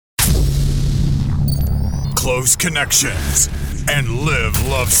Close Connections and Live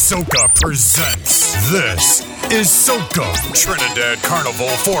Love Soca presents This is Soca Trinidad Carnival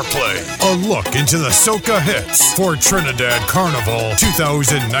Foreplay. A look into the Soca hits for Trinidad Carnival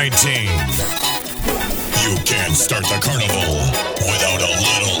 2019. You can't start the carnival without a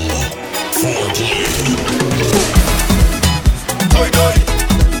little foreplay.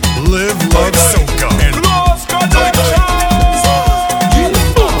 Live Love Soca and Close Connections.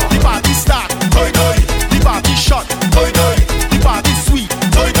 The party start. The party short. The party sweet.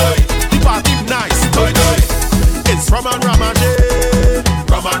 The party nice. It's Raman Ramaje.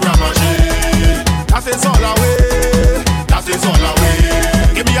 That is all away.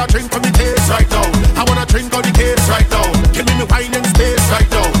 Give me a drink from the case right now. I wanna drink on the case right now. Give me wine and space right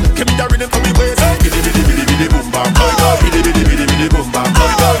now. Give me the rhythm from the waist. Bidi bidi bidi bidi boom bam. Bidi bidi bidi bidi boom bam.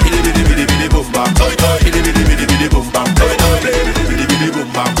 Bidi bidi bidi bidi boom bam. Bidi bidi bidi bidi boom bam. Bidi bidi bidi bidi boom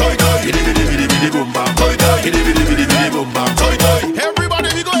bam. Bidi bidi bidi bidi boom bam. Bidi bidi bidi bidi boom bam. Everybody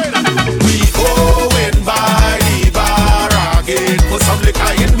we go ahead. We going by the bar again. Put some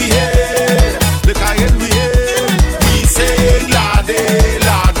liquor in we head. Liquor in we head. We sing lade,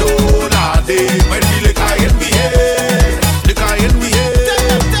 lado, lade. When we liquor in we head. Liquor in we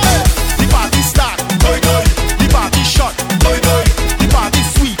head. The party start. The party short. The party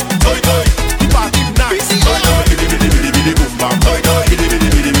sweet. The party nice. Bidi bidi bidi bidi boom bam. Bidi bidi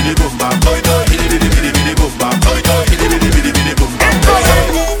bidi bidi boom bam. Bidi bidi bidi bidi boom bam. Bidi bidi bidi bidi boom bam.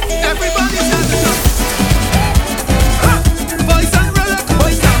 Everybody's at the top. Boys and roller,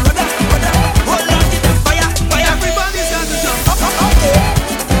 hold on to the fire. Everybody's at the top.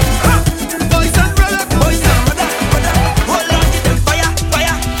 Boys and roller, hold on to the fire.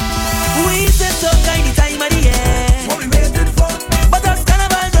 We set soca any time of the year. What we waiting for? But as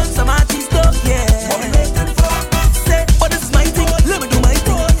carnival done, some artists talk, yeah. What we waiting for? Say, but it's my thing, let me do my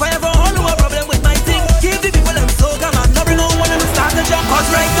thing. Fire for all who have problem with my thing. Give the people them soca, man. Now bring on one of them start to jump. Cause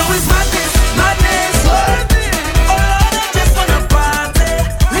right now it's madness. Oh Lord, I just wanna party.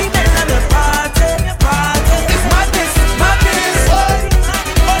 Leave them at the party. It's madness.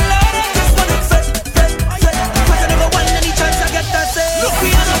 Oh Lord, I just wanna fret. I never want any chance I get that say. Look, we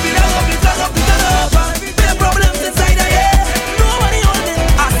are up, their problems inside the head. Nobody hold it.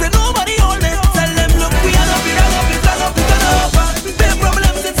 I say nobody hold it. Tell them, look, we are up, their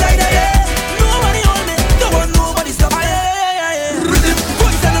problems inside the head. Nobody hold it. Don't want nobody stop. Rhythm,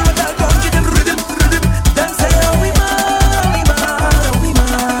 voice and a metal gun, give them rhythm. Them say, oh, we mad.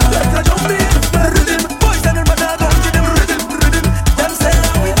 Like a jumping. Rhythm, voice and a metal gun, give them rhythm. Them say,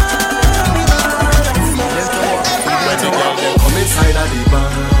 oh, we mad. When the girl them come inside of the bar,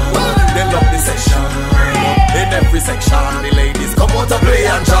 they love the section. In every section, the ladies come out to play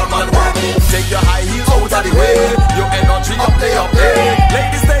and jam and walk. Take your high heels out of the way, your energy up there.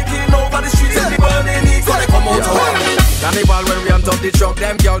 Ladies taking over the streets and the burning heat, so they come out to walk. Carnival when we on top the truck,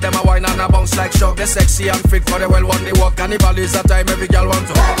 them girl them a wine and a bounce like shock. They sexy and fit for the well one they walk. Carnival is a time every girl want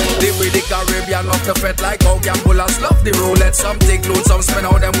to walk. They with the Caribbean love to fret like how gamblers love the roulette. Some take loot, some spend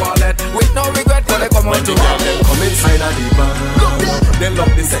out them wallet with no regret when they come out to walk. Them come inside of the bar, they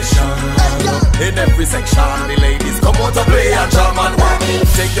love the session. In every section, the ladies come out to play and jam and walk.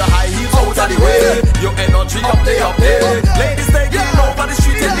 Take your high heels out of the way, your energy up there. Ladies taking over the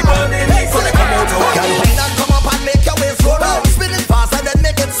street and the burning heat, so they come out to walk. Girl, wine and come up and make your way slow down. Spin it fast and then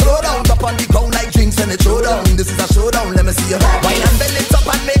make it slow down. Up on the ground like drinks and it throw down. This is a showdown, let me see you. Wine and bend it up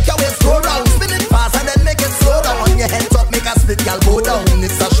and make your way slow down. Spin it fast and then make it slow down. On your head top, make a split, girl, go down.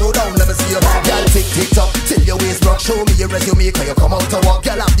 It's a showdown, let me see you. Girl, tick tock till your waist rock. Show me your resume, cause you come out to walk.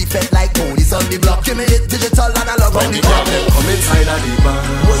 Girl, have the fed like police on the block. Give me it digital and I love on the girl, them come inside of the bar.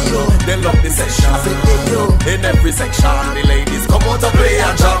 They love the session. In every section, the ladies come out to play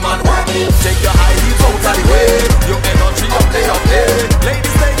and jam and walk. Take your high heels out of the way, your energy up there.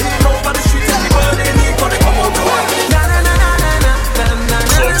 Ladies taking over the streets and the burning heat, so they come out to walk.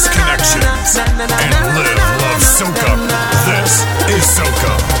 Close Connections and Live Love Soca. This is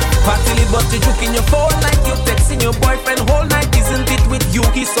Soca. Party but you juke in your phone like you texting your boyfriend whole night. Isn't it with you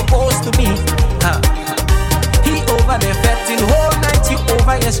he's supposed to be? He over there fetting whole night. You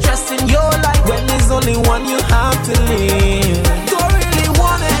over here stressing your life when there's only one you have to live. Don't really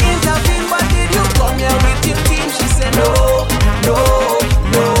wanna intervene, but did you come here with your team? She said no.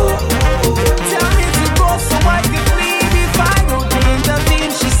 Tell me to go so I can leave if I don't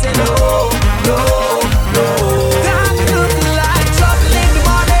intervene. She said no. Time to look like trouble in the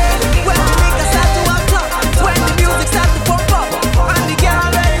morning. When the niggas start to act up, when the music starts to pump up, and the girl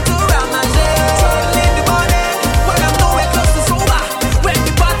ready to round my shit. Trouble in the morning, when I'm nowhere close to sober. When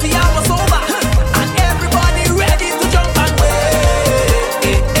the party hours over, and everybody ready to jump.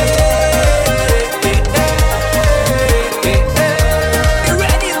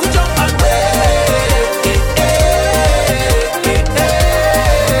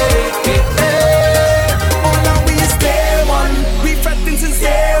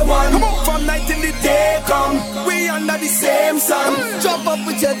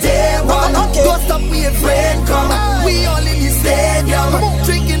 be a friend, come. We all in the stadium,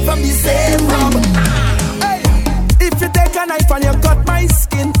 drinking from the same rum. If you take a knife and you cut my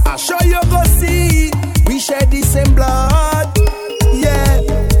skin, I'll show you go see. We share the same blood, yeah.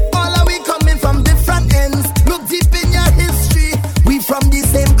 All are we coming from different ends. Look deep in your history. We from the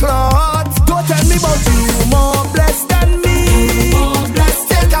same cloth. Don't tell me about you more blessed than me.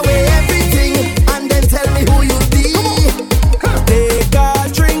 Take away everything and then tell me who you be. Take a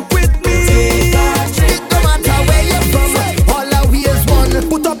drink with me. It don't matter where you're from. All are we is one.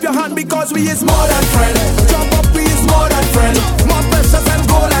 Put up your hand because we is more than friends. Jump up, we is more than friends. More precious than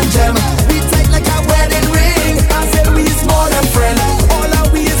gold and gem. We tight like a wedding ring. I said we is more than friends. All are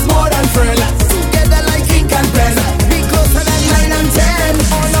we is more than friends. Together like ink and pen. We closer than 9 and 10.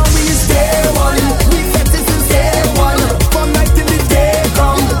 All are we is day one. We set this in day one. From night till the day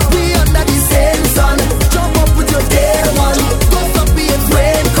come. We under the same sun. Jump up with your day one. Close up, be a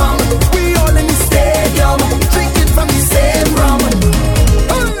friend, come. We all in the stadium. Drinking from the same rum.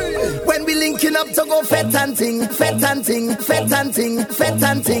 When we linking up to go fet hunting, fet hunting, fet hunting, fet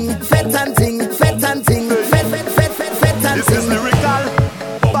hunting, fet hunting, fet hunting, fet This is hunting. lyrical.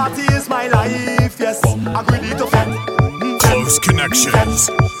 Party is my life, yes. Agree to fet. Close Connections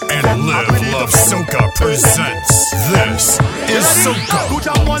and Live Love Soca presents This is Soca. Two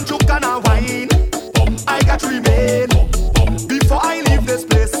jam, one chook and a wine. I got remain. Before I leave this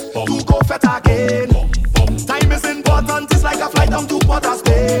place, to go fet again. Time is important, it's like a flight down to Port of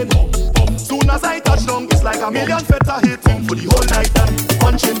Spain. Soon as I touch down, it's like a million feta hitting for the whole night.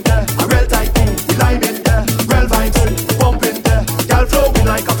 Punching there, a real tight thing. We lime in there, real vibes, pumping there. Girl flowing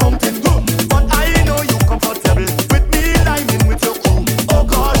like a fountain. But I know you comfortable with me liming with your crew. Oh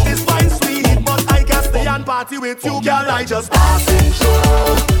gosh, this wine sweet, but I can't stay and party with you, girl. I just passing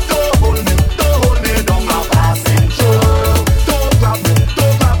through. Don't hold me, don't I'm passing through. Don't grab me,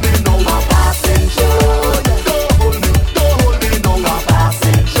 no, I'm passing through. Don't hold me, no, I'm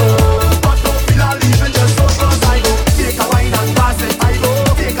passing through. But don't feel a leaving, just so close I go. Take a wine and pass it, I go.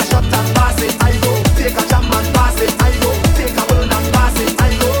 Take a shot and pass it, I go. Take a jam and pass it, I go. Take a burn and pass it, I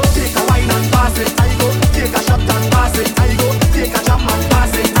go. Take a wine and pass it, I go. Take a shot and pass it, I go. Take a jam and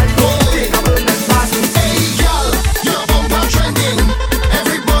pass it, I go. Take a burn and pass it. Hey, girl, your bumper trending.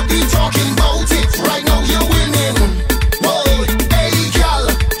 Everybody talking about it. Right now you're winning. Whoa, hey, girl,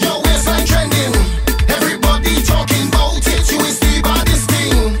 your waistline trending. Everybody talking about it. You is the baddest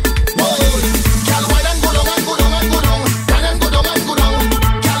thing. Whoa, girl, why don't go down and go down and go down? Why don't go down and go down?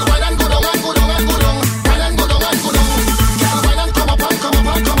 Girl, why don't go down and go down and go down? Why don't go down and go down? Girl, why don't come up and come up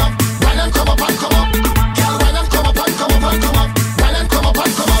and come up? Why don't come up and come up? Girl, why don't come up and come up and come up? Why don't come up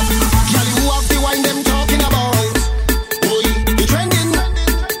and come up? Girl, you have the wine them talking about. Boy, you trending.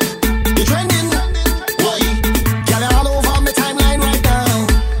 You trending. Boy, girl, you're all over my timeline right now.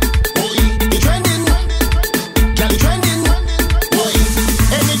 Boy, you trending. Girl, you trending. Boy,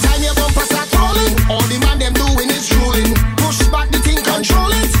 anytime your bumper start rolling, all the man them doing is drooling. Push back the thing,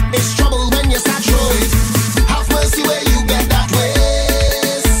 control it. It's trouble when you start throw it. Have mercy where you get that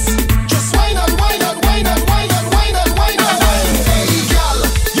waist. Just whine on, whine on, whine on, whine on, whine on, whine on. Hey, girl,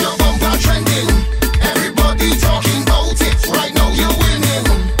 your bumper trending. Everybody talking about it. Right now you're winning.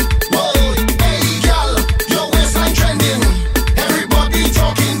 Whoa, hey, girl, your waistline trending. Everybody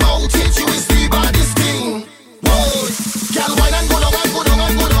talking about it. You is the baddest thing. Whoa, girl, whine and go down and go down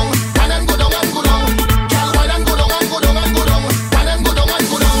and go down. Whine and go down and go down. Girl, whine and go down and go down and go down. Whine and go down and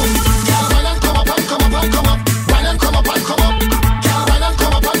go down. Girl, whine and come up and come up and come up. Whine and come up and come up. Girl, whine and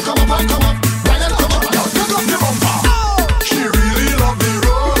come up and come up and come up. Whine and come up and come up. Pick up the bumper. She really love the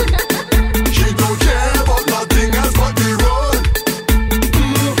road. She don't care about nothing else but the road.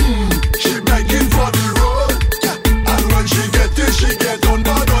 She begging for the road. And when she get it, she get on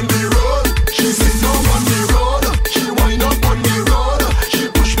bad on the road. She sit down on the road. She wind up on the road. She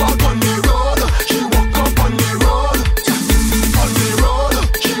push back on the road. She walk up on the road. On the road.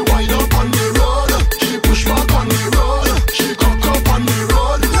 She wind up on the road. She push back on the road. She cock up on the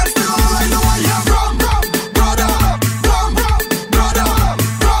road. Let's do all I know I have. Rum, rum, brother. Rum, rum, brother.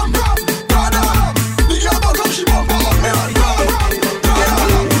 Rum, rum, brother. The girl back up, she bump up me and rum,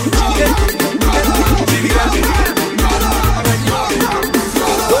 rum,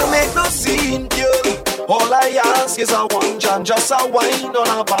 Don't make no scene, girl. All I ask is a one jam, just a wine on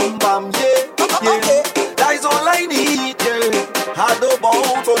a bam bam, yeah. That is all I need, yeah. I don't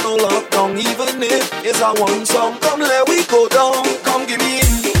bound for no lockdown, even if it's a one song. Come let we go down, come give me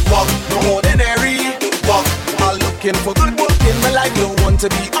walk, no ordinary walk. I'm looking for good work in my life, don't want to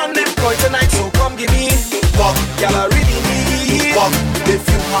be unemployed tonight, so come give me walk. Girl, I really need walk. If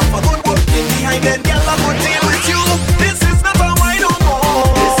you have a good work in behind, then girl, I will deal with you. This is not a wine no more.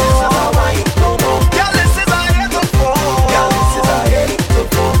 This is not a wine no more.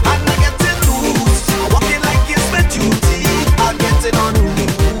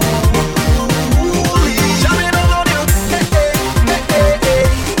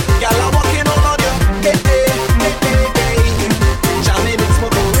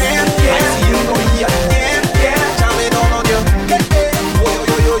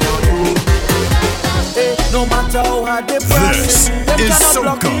 matter how hard they press, them cannot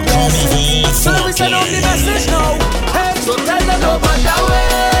block the blessing. So we send out the message now. Hey, so tell them no matter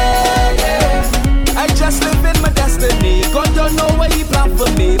where, yeah. I just live in my destiny. God don't know where He plan for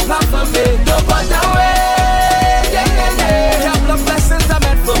me, plan for me. No matter where, yeah, yeah, yeah. Couple of blessings are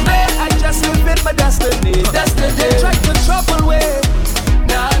meant for me. I just live in my destiny, destiny. They try to trouble way.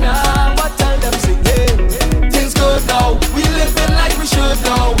 Nah, nah, what tell them sing, hey. Things good now, we living like we should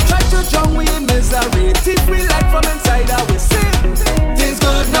now. Try to drown we in misery, teeth we like from inside our we sing. Things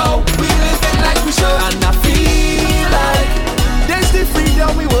good now, we living like we should. And I feel like there's the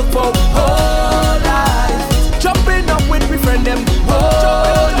freedom we work for we whole life. Jumping up with we friend them the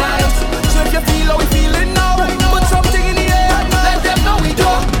whole night. So if you feel how we feeling now, put something in the air, let them know we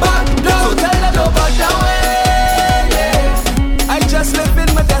don't back down. So tell them no back down. Just live in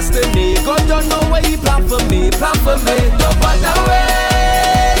my destiny. God don't know where He plan for me, plan for me. No matter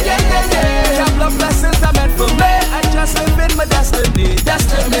where, yeah, yeah, yeah. Couple of blessings are meant for me. I just live in my destiny,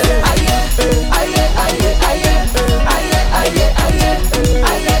 destiny.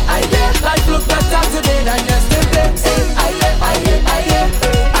 Life look better today than yesterday.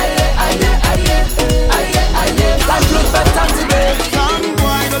 Life look better today. Some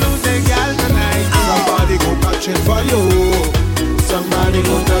boy go lose their girl tonight. Somebody go catch it for you. Somebody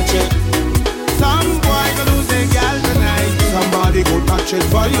go touch it. Some boy go lose their girl tonight. Somebody go touch it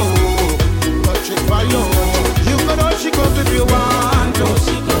for you. Touch it for you. You can know she goes if you want to.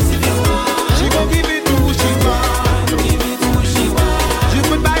 She go give it to who she want. You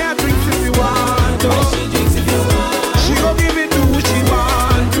could buy her drinks if you want to. She go give it to who she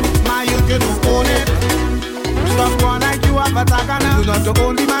want to. My you can own it. Stop one like you have a tagana. You're not the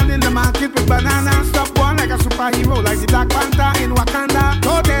only man in the market with banana. Stop one like a superhero, like the Black Panther in Wakanda.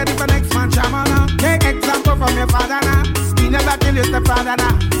 Go there if the next man shamana. Take example from your father now. He never kill your stepfather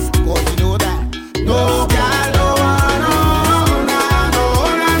now. Cause you know that. No girl, no one, no, no, no,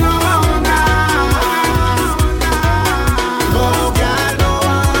 no, no. No girl, no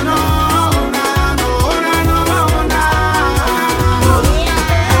one, no, no, no, no.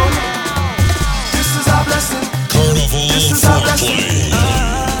 This is our blessing. Carnival This is our blessing.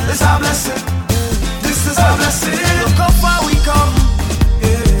 This is our blessing. This is our blessing. Look how far we come.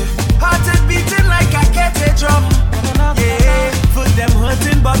 Yeah. Heart is beating like a kettle drum. Yeah. For them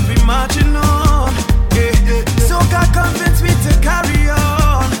hurting, but we marching on. Yeah. So God convinced me to carry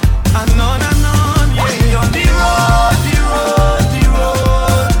on. And on and on. Yeah. We on the road, the road, the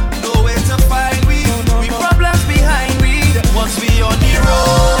road. Nowhere to find we. We problems behind we. Once we on the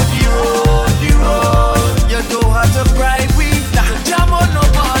road, the road, the road. You know how to bribe we. Nah, jam on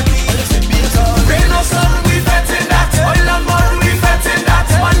nobody. Rain or sun, we vetting that. Oil and mud, we vetting that.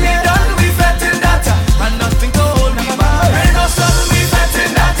 Money done, we vetting that. And nothing to hold me back. Rain or sun, we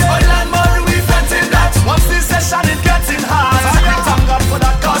vetting that. Oil and mud, we vetting that. Once this session is getting hard, I thank God for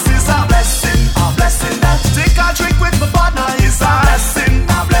that, cause it's a blessing that. Take a drink with my partner, it's a blessing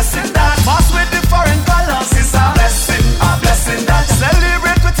that. Pass with the foreign colors, it's a blessing that.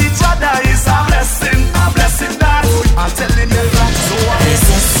 Celebrate with each other, it's a blessing that. I'm telling you that. This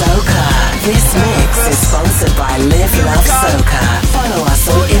is Soca. This mix is sponsored by Live Love Soca. Follow us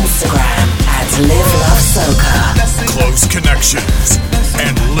on Instagram at Live Love Soca. Close Connections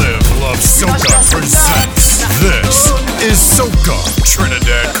and Live Love Soca presents This is Soca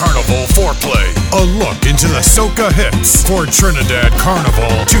Trinidad Carnival Foreplay. A look into the Soca hits for Trinidad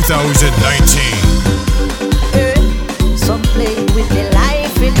Carnival 2019. Some play with their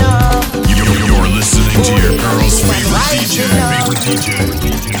life enough. You're listening to your girl's favorite DJ.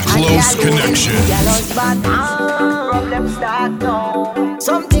 Close Connections. Problems start now.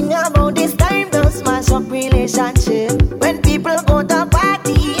 Something about this time does smash up relationship. When people go to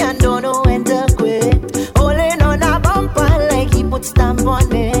party and don't know when to quit. Holding on a bumper like he put stamp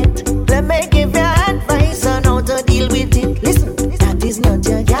on it. Let me give you advice on how to deal with it. Listen, that is not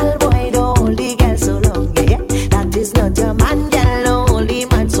your gal boy, don't hold the girl so long. Yeah, that is not your man, gal, don't hold the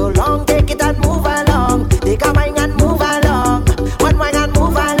man so long. Take it and move along. Take a wine and move along. One wine and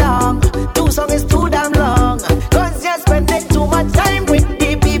move along. Two songs is too damn long. Cause you're spending too much time with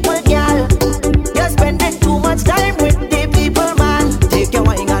the people, gal. You're spending too much time with the people, man. Take your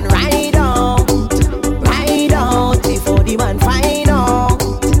wine and ride out before the man find out.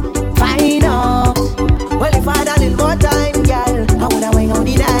 Well, if I had a little more time, gal, I woulda wine on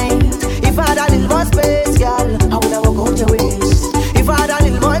the night. If I had a little more space, gal, I woulda walk out your waist. If I had a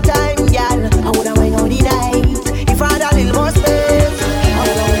little more time, gal, I woulda wine on the night. If I had a little more space, I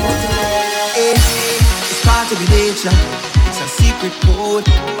woulda wine on the night. It's part of the nature. It's a secret code.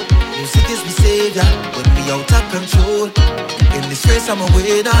 Music is the savior when we out of control. In this race I'm a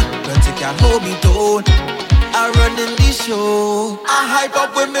winner, but you can't hold me down. are running the show. I hype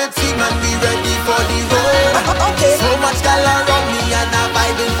up with my team and we ready for the road. Okay. So much gal around me and I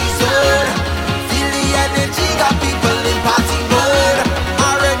vibe in the zone. Feel the energy, got people in party mode.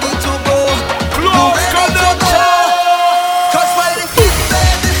 I'm ready to go. Close connection. Cause when the heat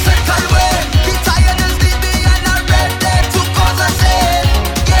play the second way, the tired is leaving and I'm ready to cause a scene.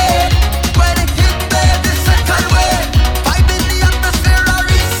 Yeah. When the heat play the second way, vibe in the atmosphere, I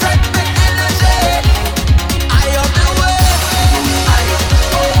reset my energy. I am the way. I am the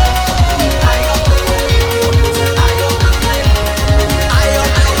way. I am the way. I am the way. I am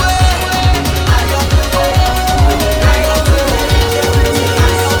the way. I am the way. I am the way.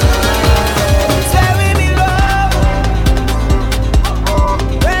 It's where we belong.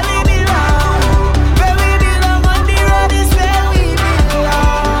 Where we belong. Where we belong on the road is where we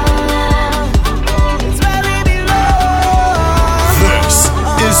belong. It's where we belong. This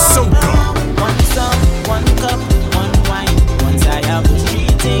is Soca. One song, one cup, one wine. Once I have those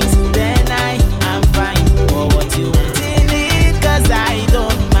three things, then I am fine. For what you want in it, cause I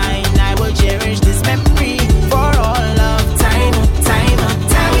don't mind. I will cherish this memory for all of time. Time,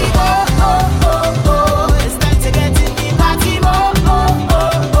 time we go. Oh, oh, oh. It's time to get in the party mode. Oh,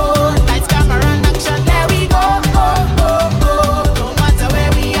 oh, oh. Lights, camera, and action, there we go. Oh, oh, oh. No matter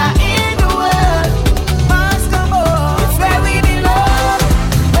where we are in the world, must come on. It's where we belong.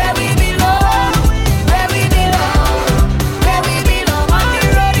 Where we belong. Where we belong. Where we belong. On the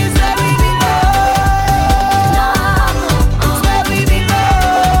road is where we belong. It's where we belong.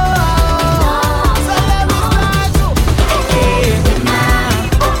 So let me start to.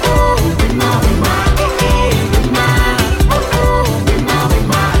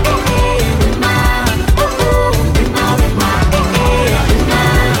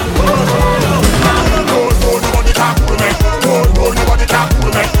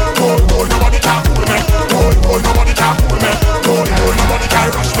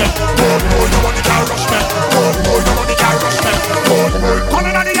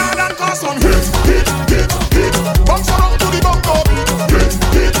 Coming on the yard and cause some hit, hit, hit, hit. Bounce around to the bongo beat. Hit,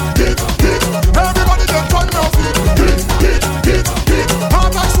 hit, hit, hit. Everybody just on your feet. Hit, hit, hit, hit.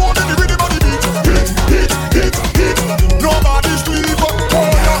 Heart and soul in the rhythm of the beat. Hit, hit, hit, hit. Nobody sleep up.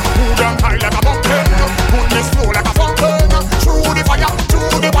 Oh yeah. Move them high like a mountain. Put me slow like a fountain. Through the fire,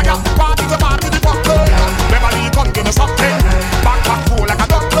 through the wire. Party to party the pumpkin. Beverly come give me something. Back cool like a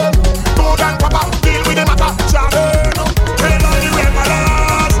duckling. Good and proper. Deal with the matter. Challenge. Tell all the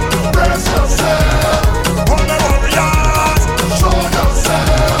rebels. Brace yourself. All the warriors. Show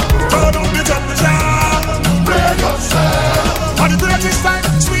yourself. Turn up the temperature. Play yourself. On the greatest time,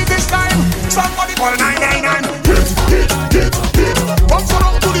 sweetest time. Somebody call 999. Hit, hit, hit, hit. Bounce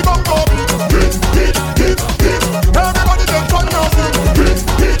around to the bongo beat. Hit, hit, hit, hit. Everybody just on your feet. Hit,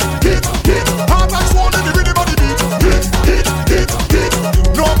 hit, hit, hit. Heart and soul in the rhythm of the beat. Hit, hit, hit, hit.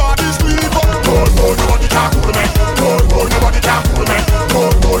 Nobody sleep up. Oh, oh, nobody can fool me. Oh, oh, nobody can fool me. Oh,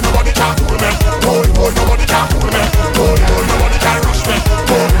 oh, nobody can fool me. Oh, oh, nobody can fool me. Oh, oh, nobody can rush me.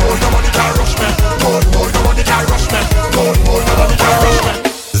 Oh, oh, nobody can rush me. Oh, oh, nobody can rush me. Oh, oh, nobody can rush me.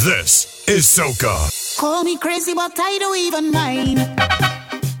 This is Soca. Call me crazy, but I don't even mind.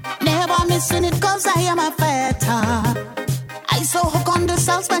 Never missing it, cause I am a fighter. I so hook on the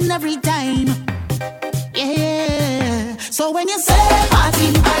Southman every time. Yeah. So when you say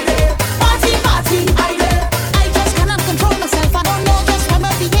party, I live. Party, party, I live. I just cannot control myself. I don't know just why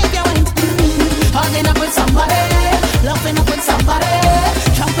my behavior went. Hugging up with somebody, laughing up with somebody,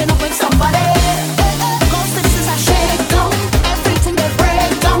 jumping up with somebody. Cause this is a shakedown. Everything they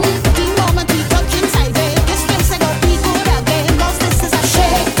break down. The moment we touch inside it, this feels like a be good again. Cause this is a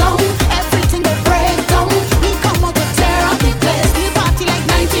shakedown. Everything they break down. We come out to tear up the place. We party like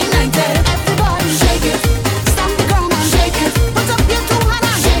 1990. Everybody shake it. Stamp the ground and shake it. Put up your two hands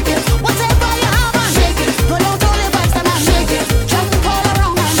and shake it. Whatever you have and shake it. Pull out all your vibes and shake it. Jump all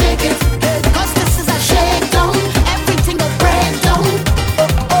around and shake it. Cause this is a shakedown. Everything they break down.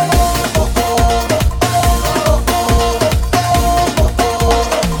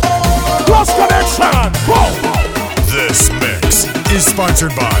 Lost connection. Whoa. This mix is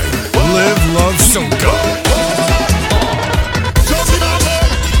sponsored by Live Love Soca. Just imagine,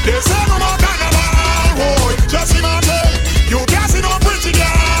 they say no more carnival, boy. Just imagine, you can't see no pretty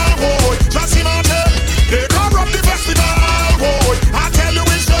girl, boy. Just imagine, they corrupt the festival, boy. I tell you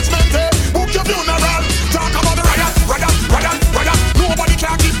it's judgmental. Book your funeral. Talk about the riot, riot, riot, riot. Nobody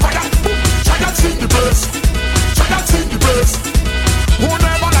can keep quiet. Riots in the place, riots in the place. Who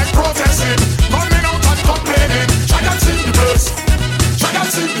never like protesting, coming out and complaining. Riots in the place,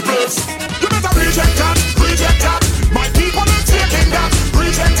 riots in the place. You better reject that.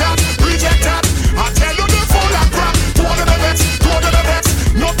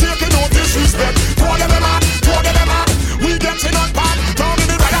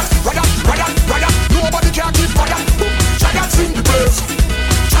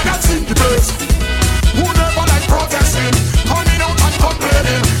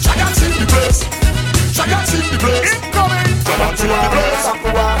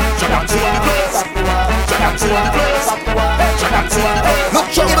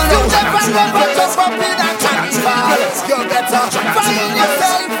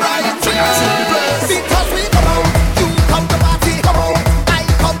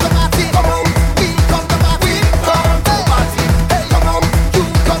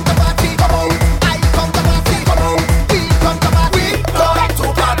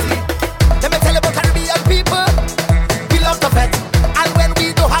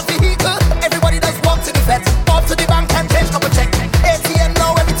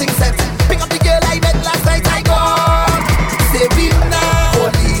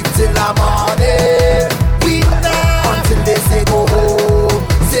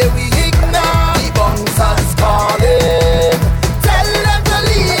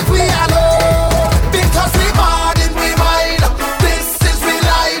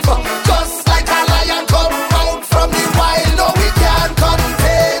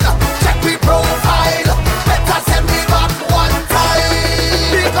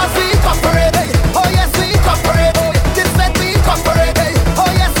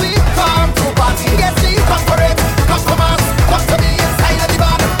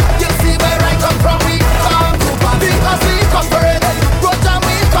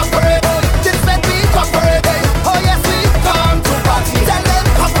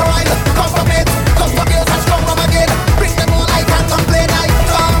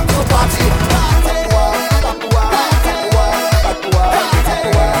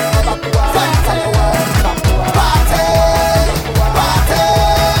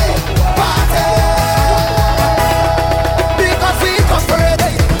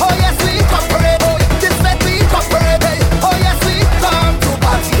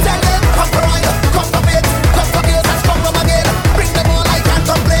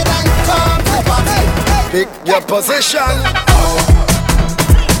 position.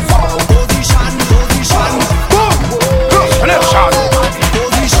 Position. Boom. Connection.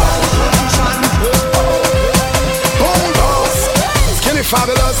 Skinny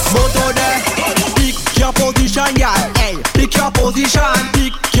fabulous. Moto there. Pick your position, yeah. Hey, pick your position.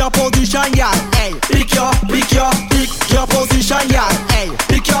 Pick your position, yeah. Hey, pick your position, yeah. Hey,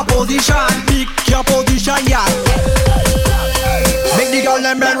 pick your position. Pick your position, yeah. Make the girl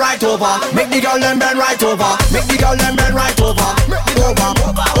them bend right over. Make the girl them bend right over. Make the girl them bend right over.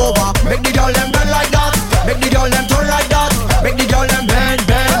 Over. Make the girl them bend like that. Make the girl them turn like that. Make the girl them bend.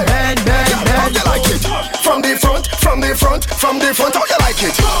 How you like it? From the front, how you like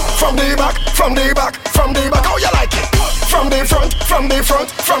it? From the back, how you like it? From the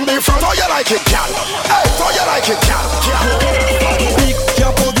front, how you like it, gal? Hey, how you like it, gal? Pick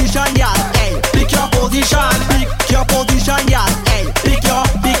your position, yeah. Hey, pick your position. Pick your position, yeah. Hey, pick your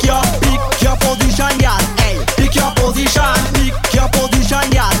position, yeah. Hey, pick your position. Pick your position,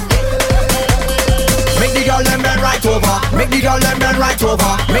 yeah. Make the girl them bend right over. Make the girl them bend right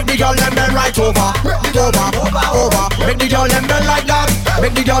over. Make the girl them bend right over. Over. Make the girl them bend like that.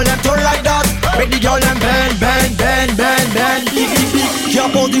 Make the girl them turn like that. Make the girl them bend. Pick your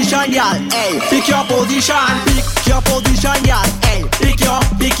position, yeah. Hey, pick your position. Pick your position, yeah. Hey, pick your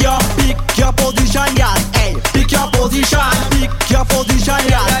position, yeah. Hey, pick your position. Pick your position,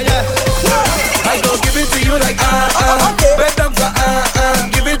 yeah. I go give it to you like bend down for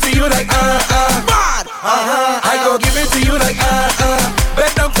give it to you like Bad. I go give it to you like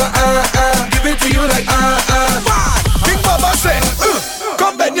bend down for give it to you like Bad. Big Mama say,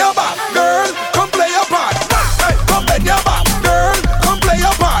 come bend your back, girl, come play your part. Hey, come bend your back, girl, come play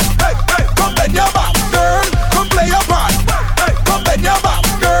your part. Hey, come bend your back, girl, come play your part. Hey, come bend your back,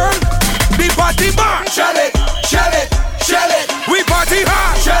 girl. The party bar, shell it. We party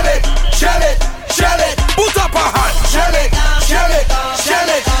hard, shell it. Put up a hand, shell it.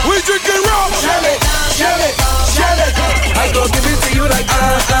 We drinking rum, shell it. I go give it to you like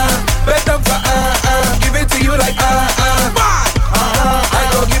bend down for give it to you like bad. I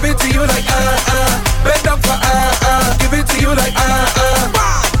go give it to you like bend down for give it to you like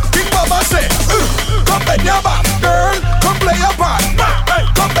Bad. Big Mama say, come bend your back, girl, come play your part. Hey,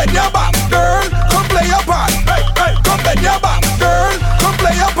 come bend your back, girl, come play your part. Hey, come bend your back, girl, come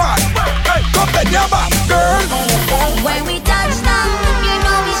play your part. Hey, come bend your back, girl. When we touch down, you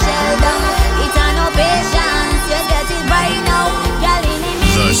know we shell down. It's on no patience, you get it right now. Girl in the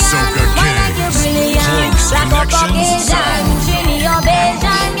The Soca Kings. Close Connection Zone. Trini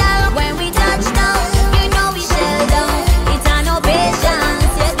ovation, girl. When we touch down, you know we shell down. It's on no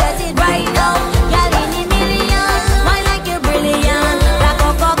patience, you get it right now. Girl in the million, why like you brilliant? Like a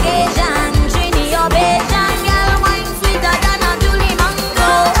Caucasian, Trini ovation, girl. Wine sweeter than a Julie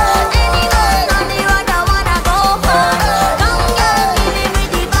mango. Any girl on the road I wanna go for. Come girl, kill him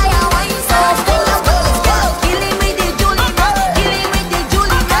with the fire wine sauce. Kill him with the Julie mango. Kill him with the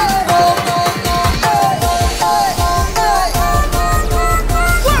Julie mango.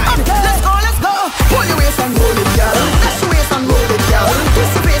 Let's go. Pull your waist and roll it, girl. Dash your waist and roll it, girl.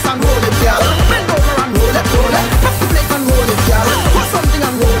 Twist your face and roll it, girl. Bend over and roll it. Press the plate and roll it, girl. Put something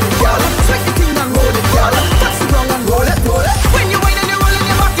and roll it, girl. Swing the thing and roll it, girl. Touch the ground and roll it. When you whine and you roll and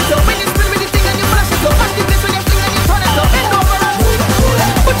you back it up. When you spin with the thing and you flash it up. Watch the place when you fling and you turn it up. Bend over and roll it.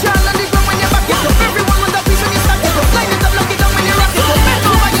 Put your hand on the ground when you back it up. Everyone want a piece when you stack it up. Line it up, lock it down when you rock it up. Bend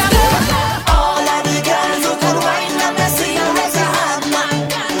over, girl. All of the girls who can wine, let me see you raise your hand, man.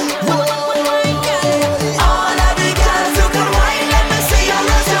 All of the girls who can wine, let me see you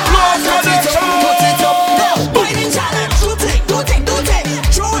raise your hand. Put it up, now. Whining challenge. Do thing.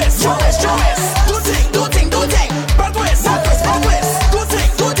 Show it. Do thing. Back waist.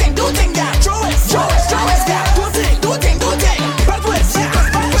 Do thing, yeah. Show it, yeah. Do thing. Back waist, yeah.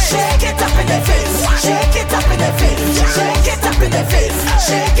 Shake it up in the face. Shake it up in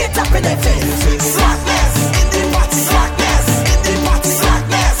the face. Slackness in the party. Slackness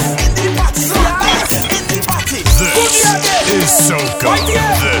in the party. This is Soca.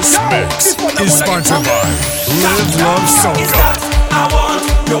 This mix is sponsored by Live Love Soca. I want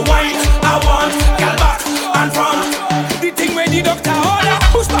your wine, I want gal back and front. The thing when the doctor order,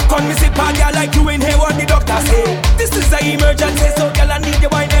 push back on me, sit bad girl like you in here what the doctor say. This is an emergency, so girl I need your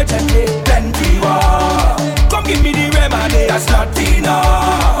wine urgently. Plenty more, come give me the remedy, that's not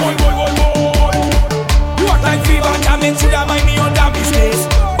enough. Boy. You act like fever, damage, should I mind me on that business.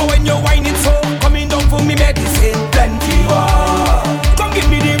 But when you're whining so, coming down for me medicine. Plenty more, come give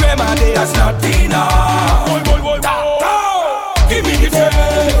me the remedy, that's not enough. Boy. Give me the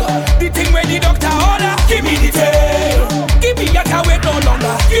tail, the thing when the doctor order. Give me the tail, give me, I can't wait no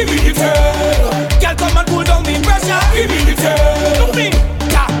longer. Give me the tail, girl come and pull down me.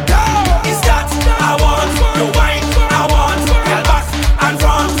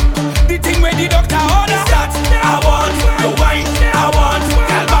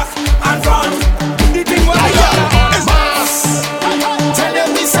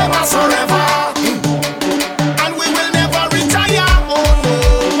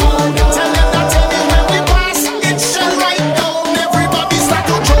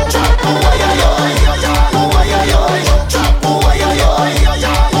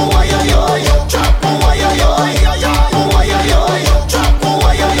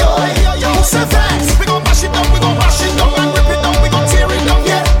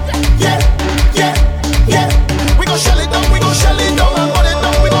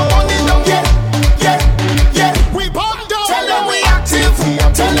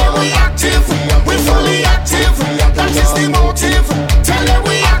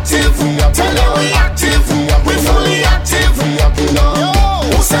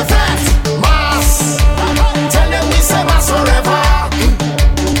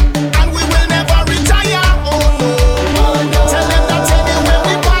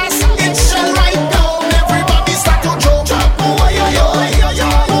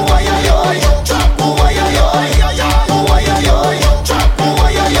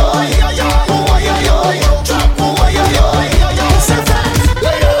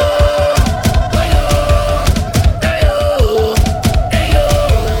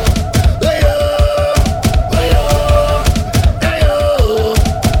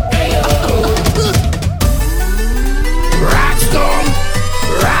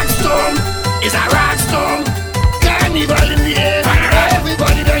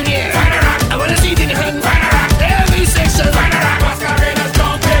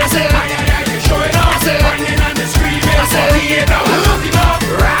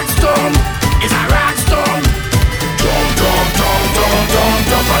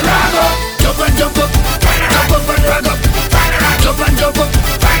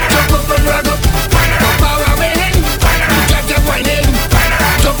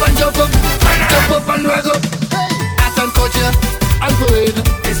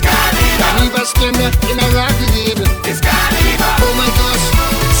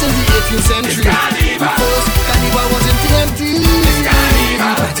 century. First carnival was in TNT.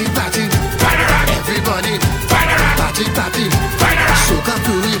 Party, party, everybody. Party, party, soca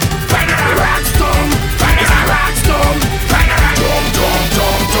puri. Rock storm, rock storm. Jump, jump,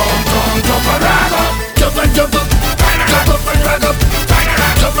 jump, jump, jump, jump and rag up. Jump and jump up, jump up and rag up.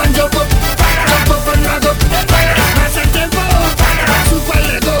 Jump and jump up, jump up and rag up. Smash and tempo, super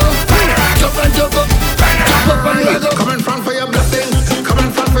Lego. Jump and jump up, jump up and rag up. Come in front for your blessings, come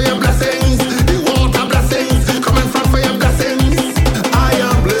in front for your blessings. The water blessings, come in front for your blessings. I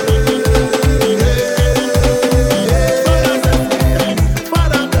am blessed.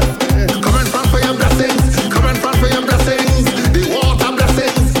 Come in front for your blessings, come in front for your blessings. The water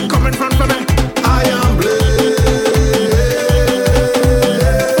blessings, come in front for me. I am blessed.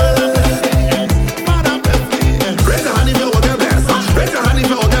 Raise your hand if you want to get blessed. Raise your hand if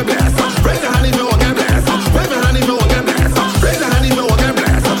you want to get blessed. Raise your hand if you want to get blessed. Wave your hand if you want to get blessed. Raise your hand if you want to get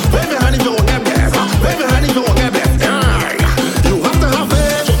blessed. Wave your hand if you want to get blessed. Wave your hand if you want to get blessed. You have to have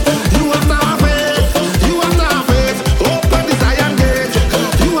faith. You have to have faith. You have to have faith. Open the Zion gate.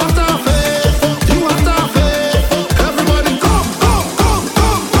 You have to have faith. You have to have faith. Everybody come, come, come,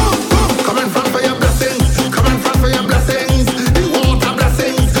 come, come, come. Come in front for your blessings. Come in front for your blessings. The water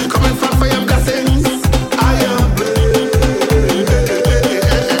blessings. Come in front for your blessings. I am blessed.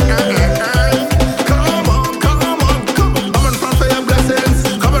 Come on, come on, come on. Come in front for your blessings.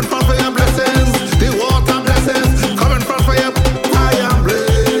 Come in front for your blessings. The water blessings. Come in front for your. I am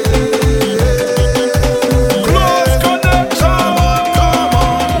blessed. Close connection. Come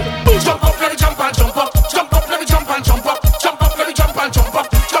on. Jump up, let me jump and jump up. Jump up, let me jump and jump up. Jump up, let me jump and jump up.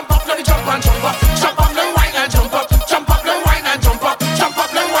 Jump up, let me jump and jump up. Jump up, let me wine and jump up. Jump up, let me wine and jump up. Jump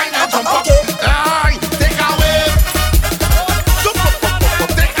up, let me wine and jump up. Aye, take away. Jump up,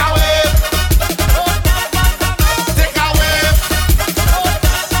 take away. Take away.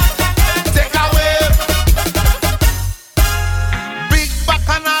 Take away. Big back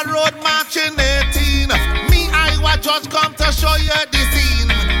on a road marching 18. Me, I was just come to show you the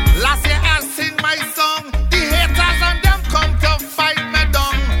scene. Last year I sing my song. The haters and them come to fight me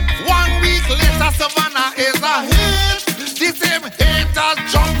down. 1 week later, Savannah is a hit. The same haters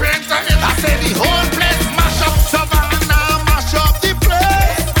jump into it. I say the whole place mash up. Savannah mash up the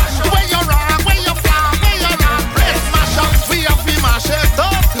place. Where you rock, where you fly, where you rock, place mash up. We have to mash it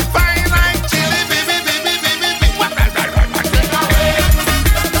up. Fine like chili, baby, baby, baby, baby. Take away.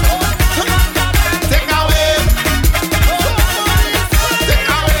 Take away. Take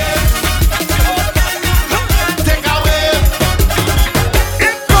away. Take away.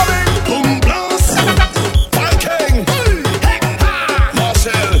 Incoming. Boom blast. Viking.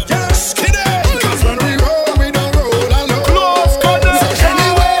 Marshall. Yes, kid. 'Cause when we roll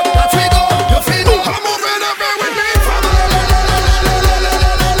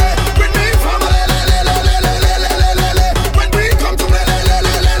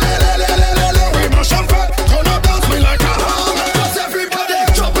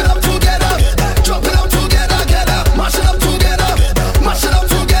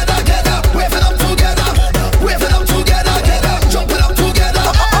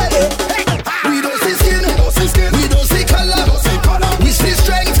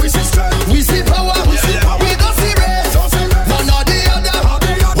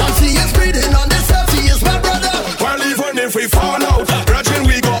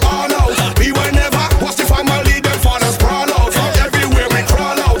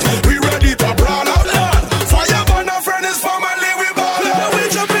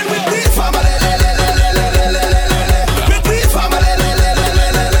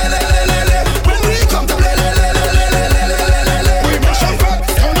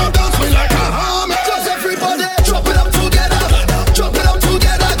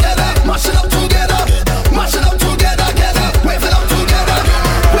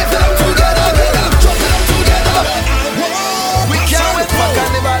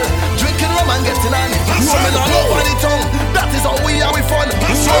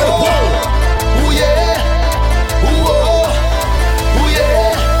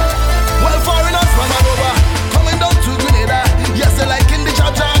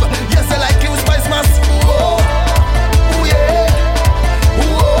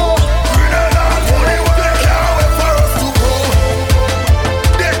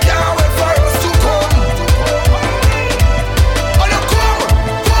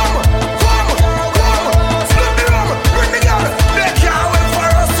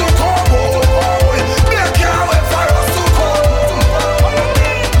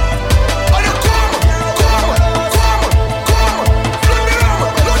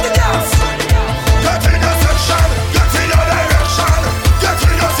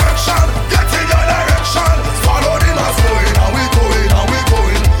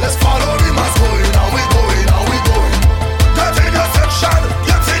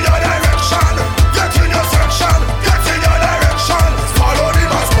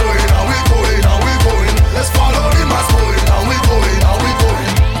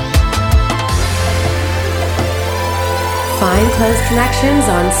Close Connections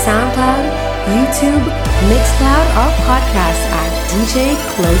on SoundCloud, YouTube, Mixcloud, or podcast at DJ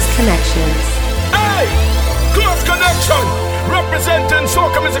Close Connections. Hey! Close Connection! Representing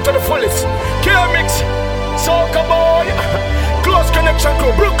soca music to the fullest. K-Mix, Soca Boy. Close Connection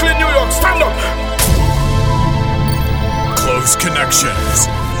to Brooklyn, New York. Stand up! Close Connections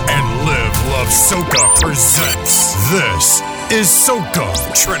and Live Love Soca presents This is Soca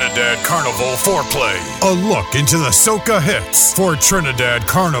Trinidad Carnival Foreplay. A look into the Soca hits for Trinidad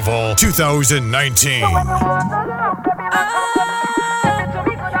Carnival 2019.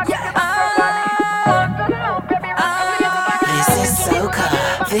 This is Soca.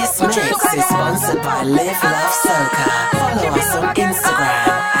 This mix is sponsored by Live Love Soca. Follow us on Instagram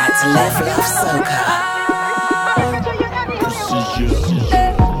at Live Love Soca.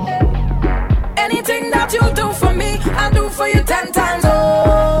 Anything that you do for me, I'll do for you 10 times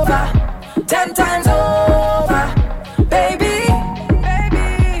over. 10 times over, baby.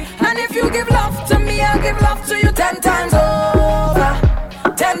 And if you give love to me, I'll give love to you 10 times over.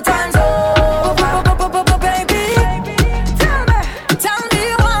 10 times over, baby. Tell me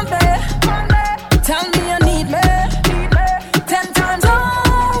you want me. Tell me you need me. 10 times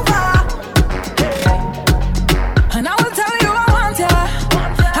over. And I will tell you I want ya.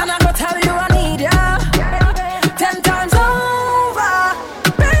 And I will tell you I need ya. 10 times over,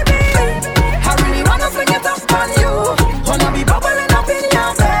 baby. I really wanna fling it up on you. Wanna be bubbling up in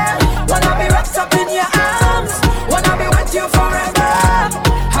your bed. Wanna be wrapped up in your arms. Wanna be with you forever.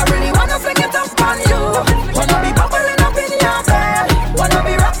 I really wanna fling it up on you. Wanna be bubbling up in your bed. Wanna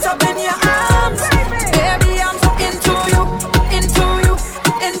be wrapped up in your arms. Baby, I'm so into you, into you,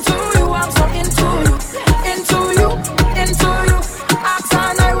 into you. I'm so into you, into you, into you. Ask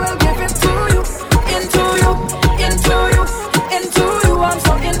and I will give it to you. Into you, into you, into you. I'm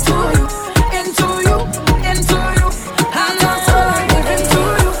so into you, into you, into you. And that's all I give it to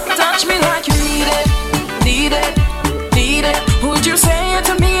you. Touch me like you need it, need it, need it. Would you say it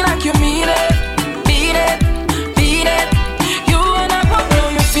to me like you mean it? Beat it, beat it. You and I both know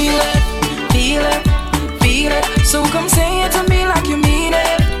you feel it, feel it, feel it. So come say it to me like you mean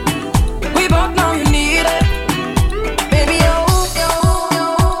it. We both know you need it. Baby,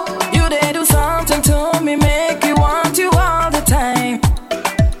 you did do something to me, make me want you all the time.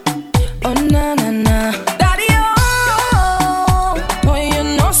 Oh, na na na. Daddy, boy, you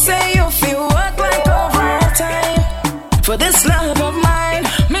know, say you feel work like overtime. For this love of mine,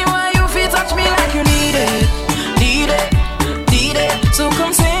 me why you feel touch me like you need it, need it, need it. So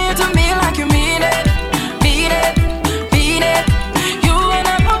come say it to me like you mean it, beat it, beat it. You and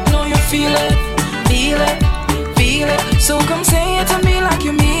I both know you feel it, feel it, feel it. So come say it to me like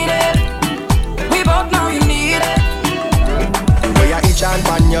you mean it. We both know you need it. The way I itch and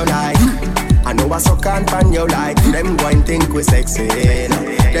pan you like, I know I suck and pan you like. Them go and think we sexy,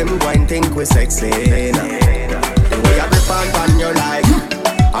 them go and think we sexy. The way I rip and pan you like,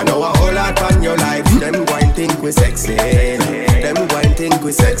 I know a whole lot pan you like. Them go and think we sexy, them go and think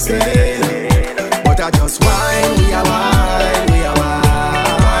we sexy. But I just whine, we are wine, we are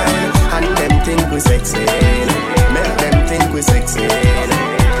wine. And them think we sexy, make them think we sexy.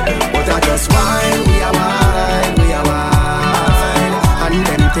 But I just whine, we are wine, we are wine. And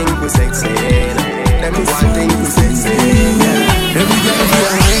them think we sexy, them one think we sexy. Every girl we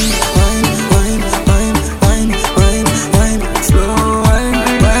are wine, wine, wine, wine, wine, wine, slow wine,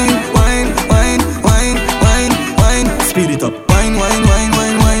 wine, wine, wine, wine, wine, wine, speed it up, wine, wine, wine,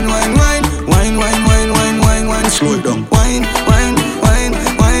 wine, wine, wine, wine, wine, wine, wine, wine, wine, wine, slow it down, wine, wine, wine,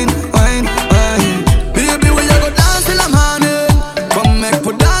 wine, wine, wine. Baby, when you go dance till the morning, come make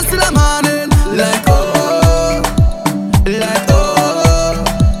we dance till the morning, like oh, girl,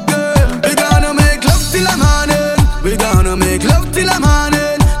 we gonna make love till the morning, we gonna make love till the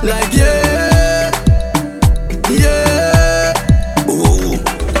morning, like yeah, yeah. Ooh.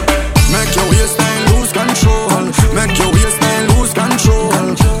 Make your waistline lose control, make your waistline lose control.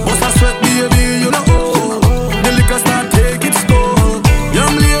 Bust a sweat, baby, you know. The liquor start take its toll.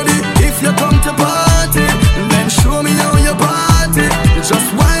 Young lady, if you come to party, then show me how you party. Just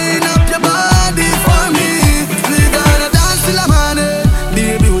wind up your body for me. We gonna dance till the morning,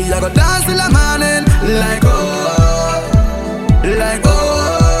 baby. We are gonna dance till the morning, like oh, like oh.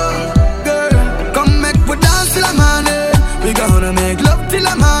 Girl, come make we dance till the morning. We gonna make love till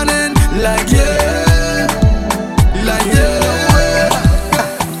the morning, like yeah, like yeah.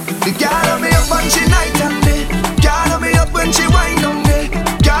 The girl on me up when she night and day. Girl on me up when she wind on me.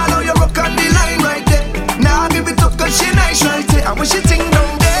 Girl on you rock on the line right there. Now give it up 'cause she nice right there. And when she ting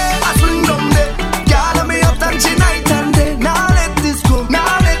down there, I swing down there. Girl on me up and she night and day. Now let this go,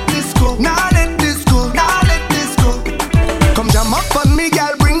 now let this go, now let this go, now let this go. Come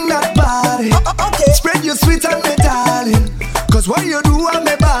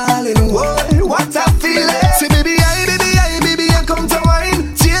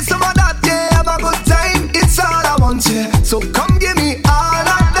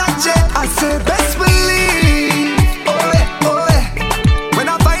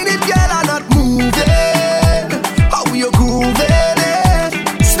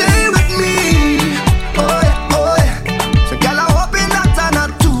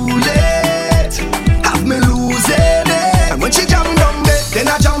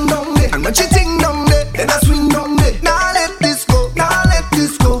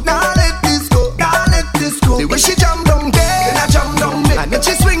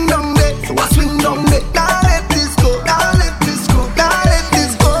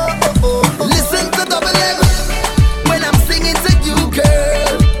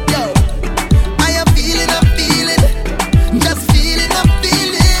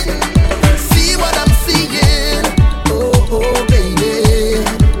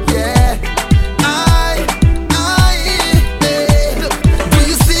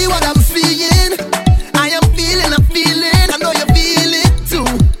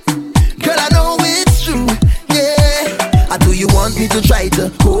to try to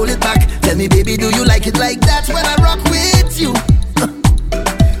hold it back. Tell me, baby, do you like it like that when I rock with you?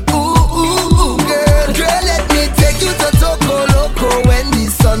 Ooh, girl, let me take you to Toco Loco. When the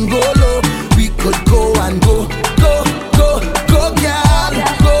sun go low, we could go and go, girl, go.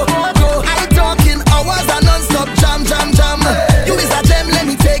 I talking hours and non-stop jam. You is a gem, let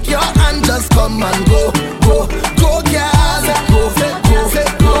me take your hand, just come and go, girl, go.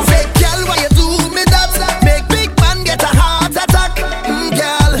 Say, girl, why you do me that? Make big man get a heart attack,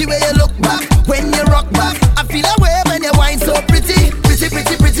 girl. The way you look back when you rock back, I feel away when you whine so pretty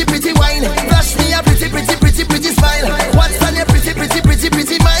wine. Flash me a pretty smile. What's on your pretty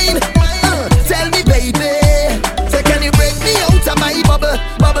mind? Tell me, baby, say can you break me out of my bubble?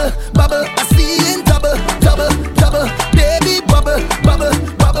 I see you in double, baby, bubble,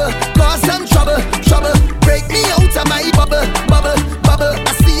 cause some trouble. Break me out of my bubble.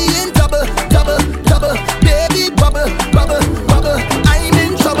 I see you in double, baby, bubble. I'm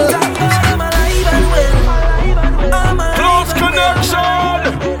in trouble. I'm alive and well. I'm alive. Close connection.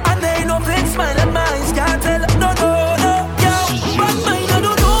 And there ain't no fake smile at my eyes can't tell. No, yo. But mine I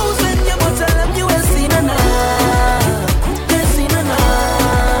don't know when you must tell them you ain't seen enough.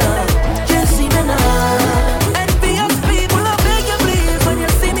 Envious people, I beg you please, when you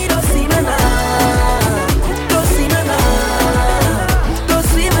see me, don't see me now. Don't see me now.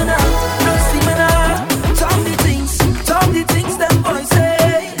 Talk the things them boys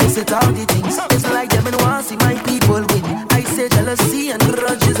say. They say talk the things. It's like them and want see my people win. I say jealousy and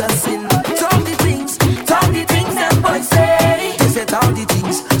grudges are sin. Talk the things them boys say. They say talk the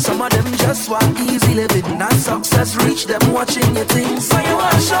things. Some of them just want easy living. Not success reach them watching your things. So you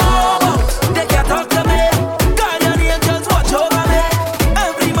want show out, they can't talk to me. Guardian angels watch over me.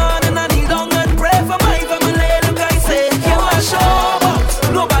 Every morning I kneel down and pray for my family. Look, I say, you want show out,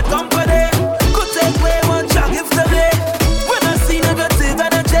 no bad company. Could take away one job if to me. When I see negative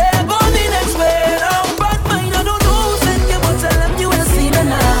energy, go the next way. Now bad mind, I don't know, send you but tell them you ain't seen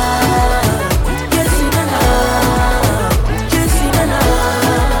enough. You seen enough.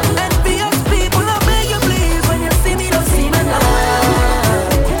 Envious people, I beg you please, when you see me, don't see me now.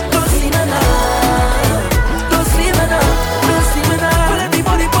 Don't see me now. Don't see me now. Well,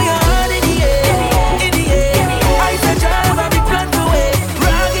 everybody put your hand in the air. I said, John, I big plan to it.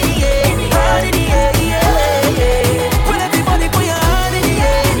 Rock in the air. Well, everybody put your hand in the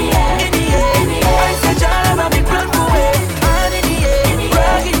air. I said, John, I big plan to it. Hand in the air.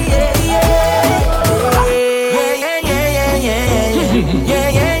 Rock in the air.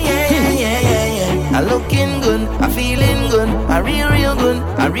 I looking good, I feeling good, I real good,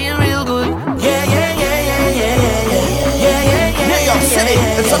 New York City,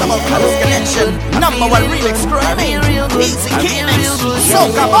 it's all about Close Connection. Number one remix, Grammy. Easy Kings,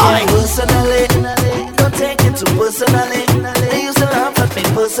 Soca Boy. Personally, don't take it too personally. They used to laugh at me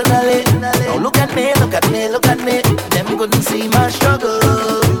personally. Now look at me. Them couldn't see my struggle.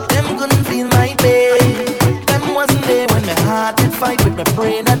 Them couldn't feel my pain. Them wasn't there when my heart did fight with my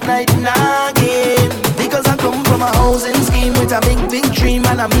brain at night and again. Because I come from a housing scheme with a big dream,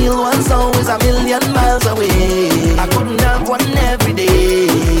 and a meal once always a million miles away. I couldn't have one every day.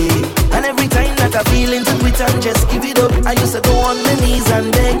 And every time that I feel into quit and just give it up, I used to go on my knees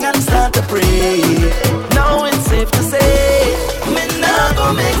and beg and start to pray. Now it's safe to say, me not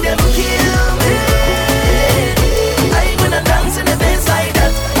gonna make them kill me. I wanna dance in the bass like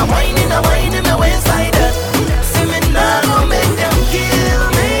that. I'm whining my waist like that. See me not gonna make them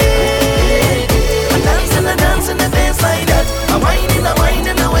kill me. I dance in the bass like that. I'm whining my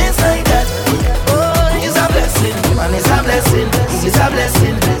waist like that. Oh, it's a blessing, man, it's a blessing. It's a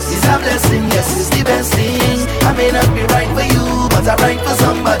blessing, it's a blessing, yes, it's the best thing. I may not be right for you, but I'm right for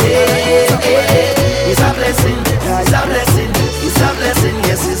somebody. It's a blessing, it's a blessing, it's a blessing,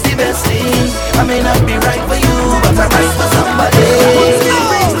 yes, it's the best thing. I may not be right for you, but I'm right for somebody.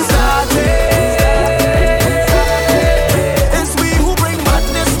 It's we who bring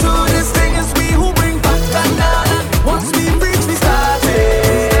madness to this thing. It's we who bring back and once we reach we started.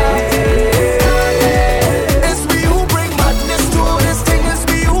 It's we who bring madness to this thing. It's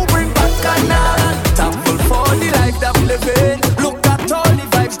we who bring back and thankful for the life that we live in. Look at all the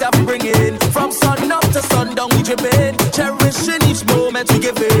vibes that we bring in. From sun up to sundown we dripping. Cherishing each moment we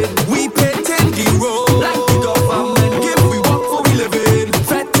give in. We painting the road like the government give we work for we live in.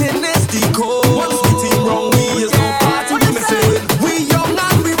 Fetting is the code. Once we team wrong, we is no party we missing. We young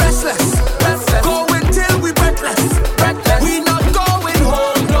and we restless. Going till we breathless. We not going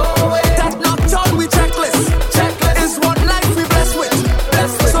home. That not all we checklist. Is what life we blessed with.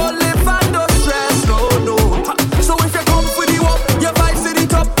 So live and don't stress. No. So if you come for the walk, your vibes to the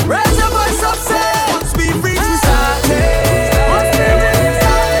top. Raise your voice up, say. Once we reach we started.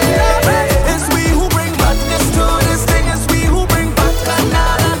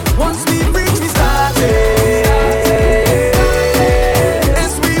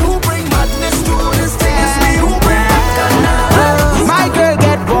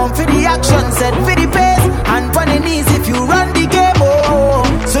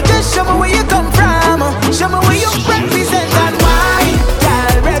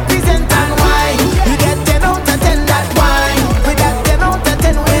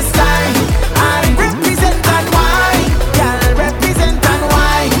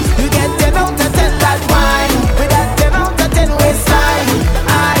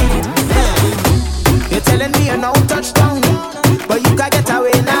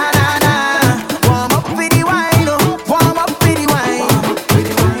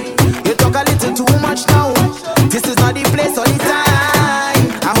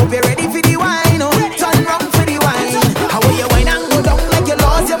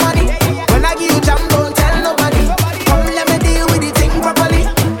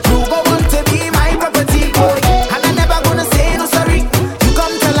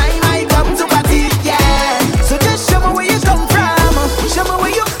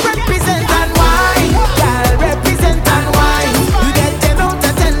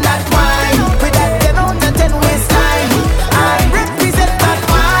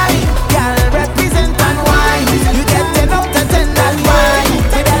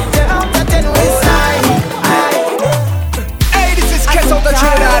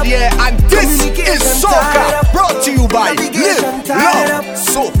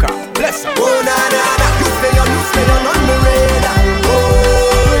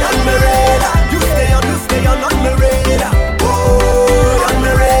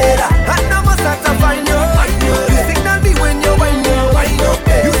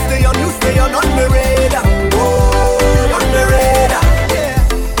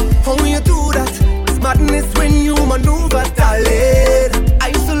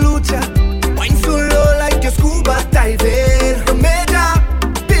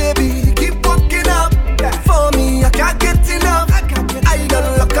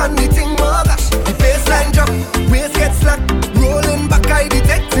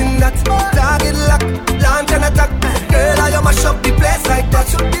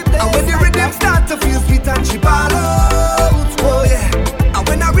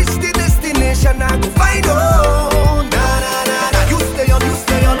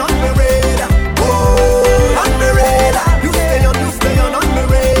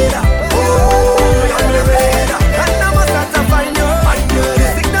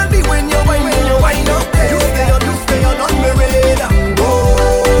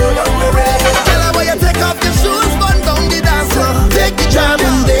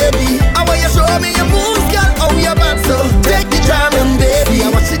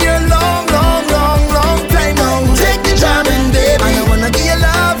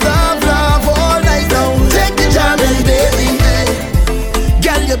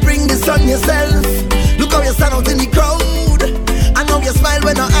 smile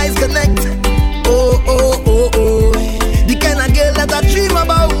when our eyes connect. Oh, oh, oh, oh. The kind of girl that I dream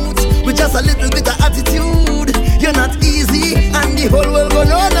about, with just a little bit of attitude. You're not easy, and the whole world go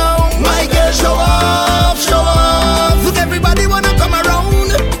know now. My girl, show off, show off. Look, everybody wanna come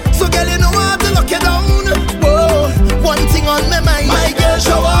around, so girl, you know I have to lock you down. Whoa, one thing on my mind. My girl,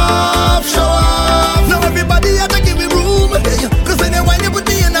 show off, show off. Now everybody have to give me room, cause when you whine, you put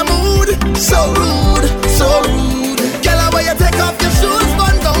me in a mood. So rude, so rude. Girl, I want you take off your shoes,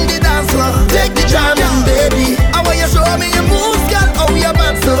 run down the dance floor. Take the jamming, baby. I want you show me your moves, girl, how you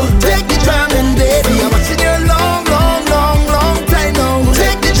bad so. Take the jamming, baby. I'm watching you long, long, long, long time now.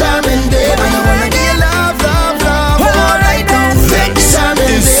 Take the jamming, baby. I wanna give you love, love, love. All right now. Take the jamming,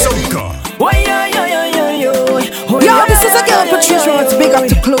 baby. Yo, this is a girl Patricia wants big up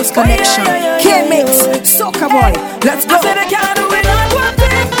to Close Connection. K-Mix, Soca Boy. Let's go. I said I can't do it not one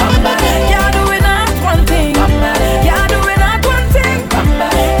thing. Can't do it not one thing. Can't do it not one thing. Can't do it not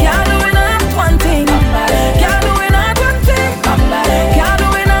one thing. Can't do it not one thing. Can't do it not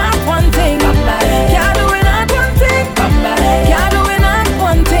one thing. Can't do it not one thing. Can't do it not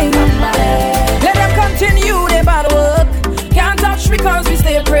one thing. Let them continue their bad work. Can't touch because we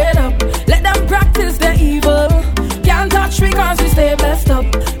stay prayed up. Let them practice their evil. Can't touch because we stay blessed up.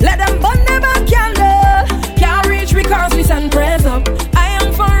 Let them burn their back candle. Can't reach because we send prayers up. I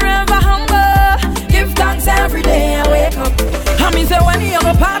am forever humble. Give thanks every day I wake up. I mean say when you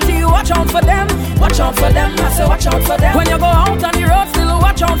have a party, watch out for them. Watch out for them, I say watch out for them. When you go out on the road, still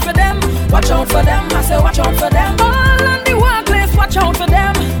watch out for them. Watch out for them, I say watch out for them. All on the workplace, watch out for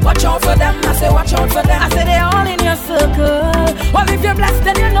them. Watch out for them, I say watch out for them. I say they all in your circle. Well if you're blessed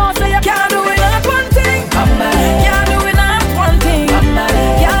then you know so you can't do it not one thing. Can't do it not one thing.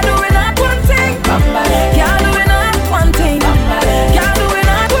 Can't do it not one thing. Can't do it not one thing. Can't do it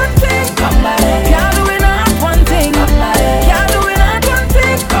not one thing. Can't do it not one thing. Can't do it not one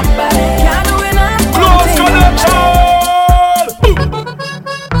thing. Can't do it not one thing. Close Connection.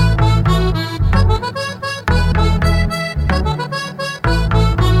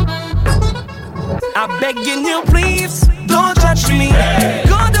 I'm begging you, please, don't touch me.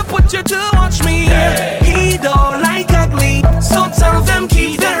 Gonna put you to watch me. He don't like ugly, so tell them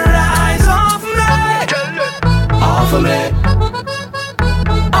keep their eyes off me. Off of me.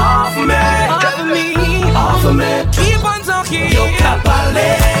 Off me. Off of me. Off of me. Keep on talking. Yo,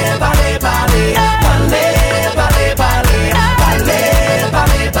 ballet, ballet, ballet, ballet, ballet, ballet, ballet, ballet,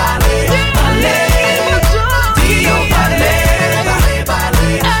 ballet, ballet. Yo, ballet, ballet, ballet,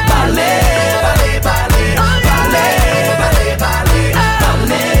 ballet.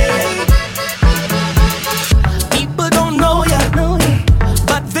 People don't know ya,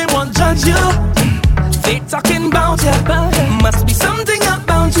 but they won't judge you. They talking about ya, must be something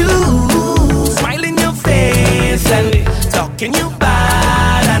about you. Smile in your face and talking you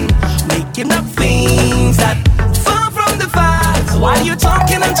bad and making up things that far from the facts. While you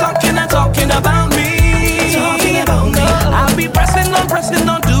talking and talking and talking about me, I'll be pressing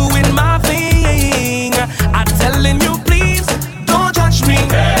on, doing my thing. I'm telling you, please don't touch me.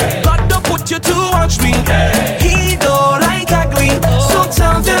 God don't put you to watch me. He don't like ugly, so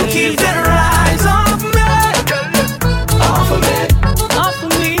tell them keep their eyes off me. Off of me. Off of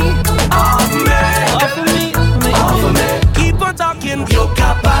me. Off me. Off of me. Off of me. Keep on talking. Yo,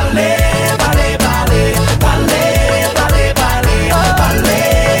 ballet, ballet, ballet, ballet, ballet, ballet, ballet,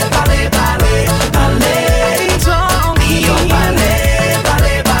 ballet, ballet, ballet. Yo, ballet,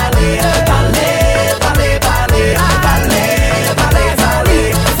 ballet, ballet, ballet, ballet, ballet, ballet, ballet, ballet,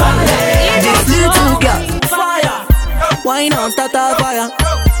 ballet. This little girl, Fire. why not start a fire?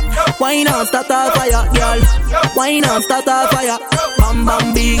 Why not start a fire, girl? Why not start a fire? Bam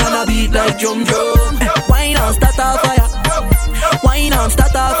bam big and a beat like drum drum. Why not start a fire? Why not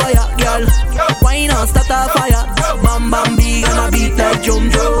start a fire, girl? Why not start a fire? Bam bam big and a beat like drum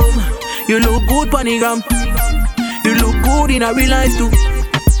drum. You look good, panigram. You look good in a real life too.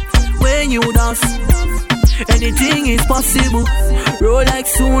 When you dance, anything is possible. Roll like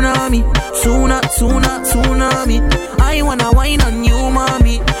tsunami, tsunami. I wanna wine on you,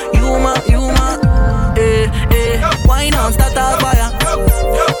 mommy. You ma. Why not start a fire?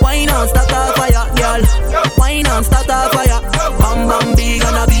 Why not start a fire, girl? Why not start a fire? Bam bam big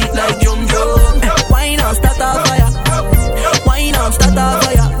and a beat like drum drum. Why not start a fire? Why not start a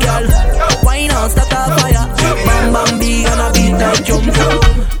fire, girl? Why not start a fire? Bam bam big and a beat like drum drum.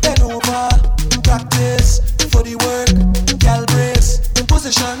 Bend over, practice for the work, gal brace,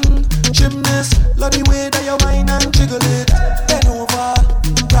 position, gymnast, love the way that you whine and jiggle it. Bend over,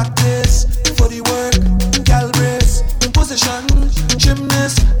 practice for the work, gal brace, position,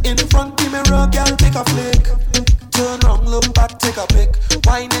 gymnast, in front the mirror, gal take a flick, turn round, look back, take a pic.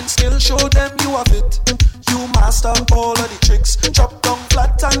 Wine and still show them you have it. You master all of the tricks. Chop down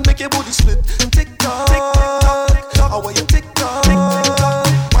flat and make your body split. Tick tock, how are you tick tock?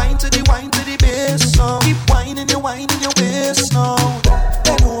 Wine to the bass now. Keep whining your waist now.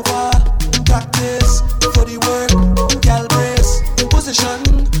 Bend over, practice for the work. Gal brace, position,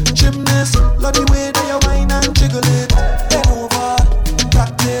 gymnast. Love the way that you whine and jiggle it. Bend over,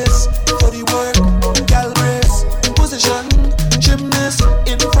 practice for the work. Gal brace, position, gymnast.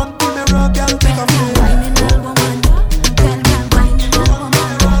 In front the mirror, gal take a feel.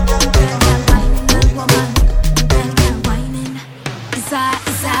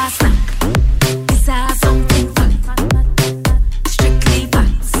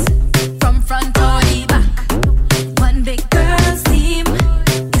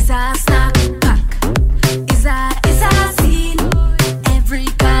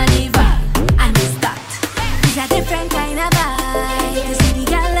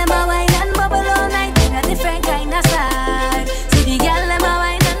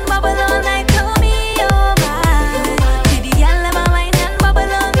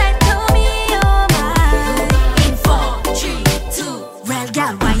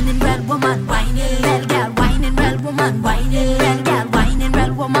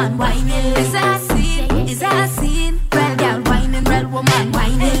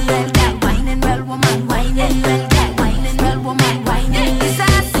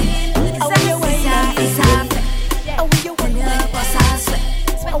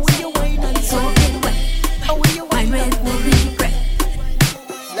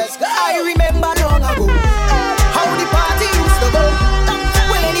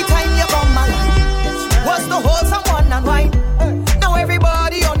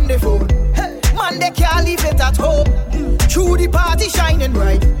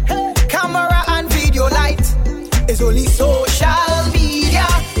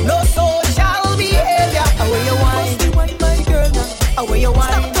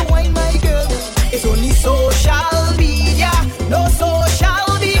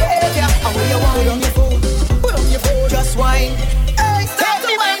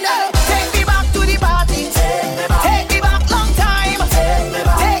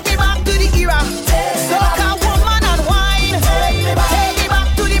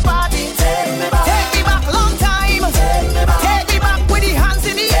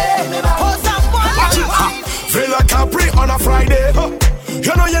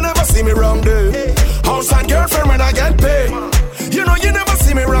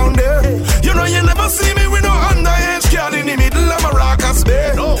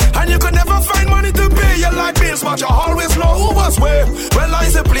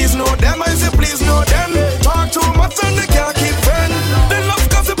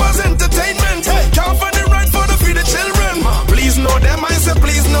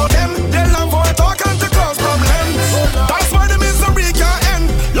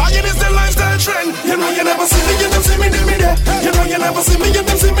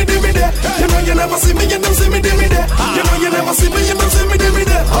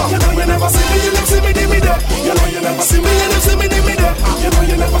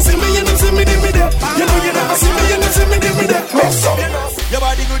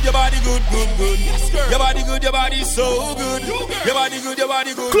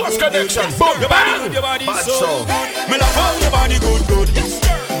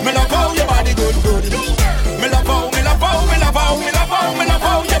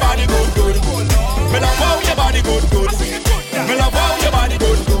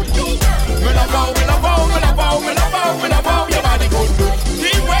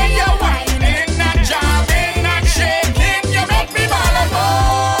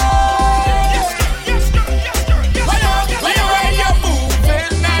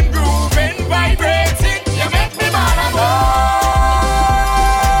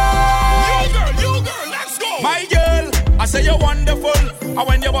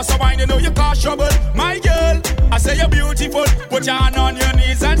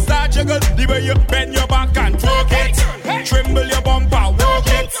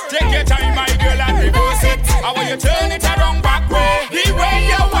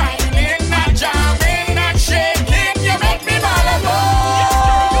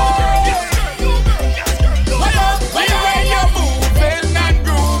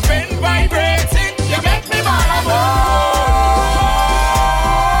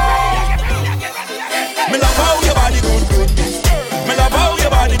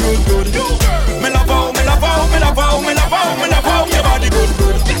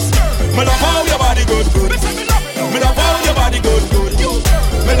 Me love how your body good. Me love how your body good.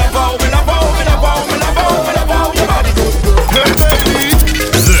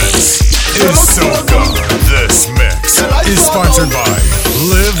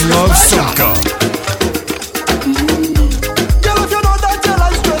 Soca. Girl, if you know that your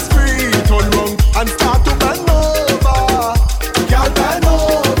life stress-free, turn round and start to bend over. Girl, bend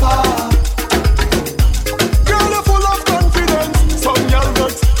over. Girl, you're full of confidence. Some girl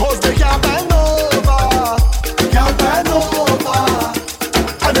vex 'cause they can't bend over. Girl, bend over.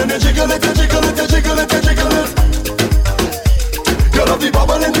 And then you jiggle it, you jiggle it, you jiggle it, you jiggle it. You love the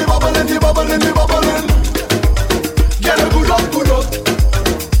bubbling, the bubbling, the bubbling, the bubbling. Girl, you good up, good up.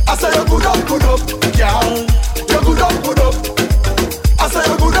 I say you good up, good up. Girl, you good up, good up. I say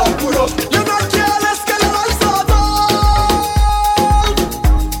you good up, good up. You're not careless, girl, your life's so told.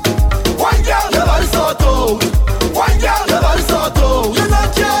 One girl, your life's so told. One girl, your life's so told. You're not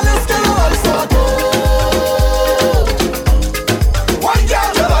careless, girl, your life's so told. One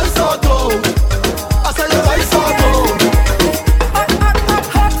girl, your life's so told. I say your life's so told.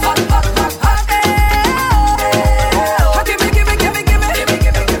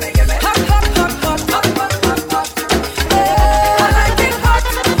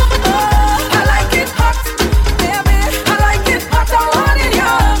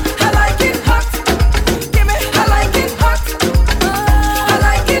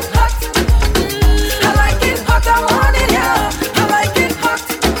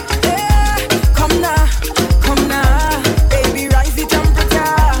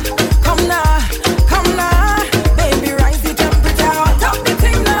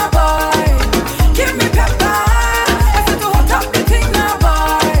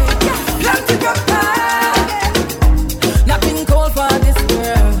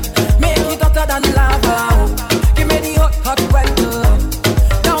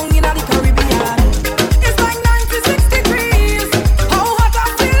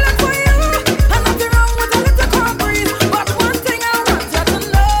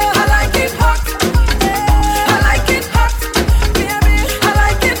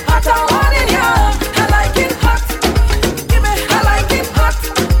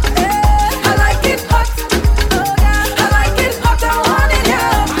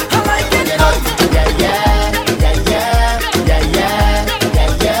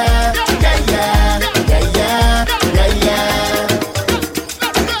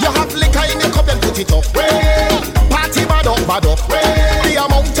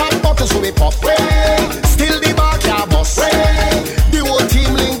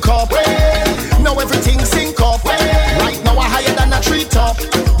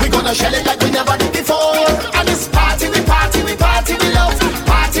 Shell it like we never did before. And this party, we party, we party, we love.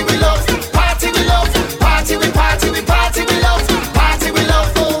 Party, we love. Party, we love. Party, we party, we party, we love. Party, we love.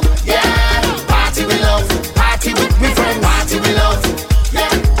 Oh, yeah. Party, we love. Party with me friends. Party, we love.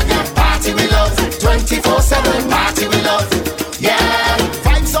 Yeah, yeah. Party, we love. 24/7. Party, we love. Yeah.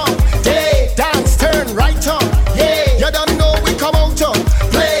 Vibes up. Day, dance, turn right up. Yeah. You don't know we come out up.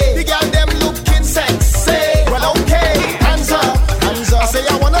 Play. The girl them looking sexy. Well, okay. Hands up. Hands up. I say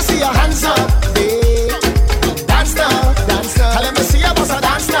I wanna see your hands up, yeah. Dance now, dance now. Tell them to see your boss a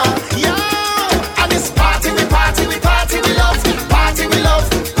dance now, yeah. And this party, we party, we party, we love. Party, we love.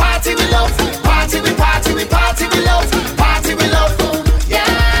 Party, we love. Party, we party, we party, we love. Party, we love,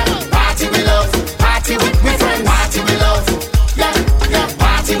 yeah. Party, we love. Party with me friends. Party, we love, yeah, yeah.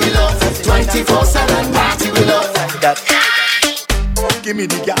 Party, we love. 24/7. Party, we love. Give me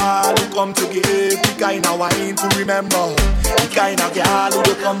the girl who come to give the kind of wine to remember. The kind of girl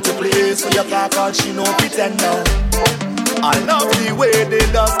who come to play so you can't call she no pretender. I love the way they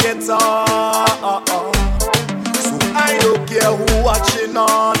just get on. So I don't care who watching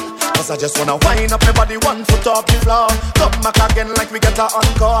on. Cause I just wanna wind up my body 1 foot off the floor. Come back again like we get a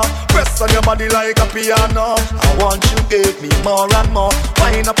encore. Press on your body like a piano. I want you give me more and more.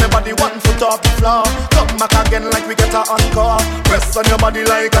 Wind up my body 1 foot off the floor. Come back again like we get a encore. Press on your body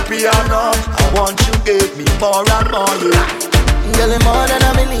like a piano. I want you give me more and more, yeah. Girl, you're more than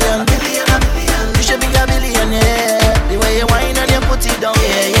a million. You should be a billionaire. The way you whine and you put it down,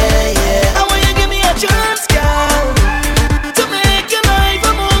 yeah, yeah, yeah. I want you give me a chance, girl, to make your life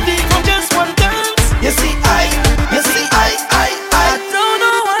a movie from just one dance. You see, I don't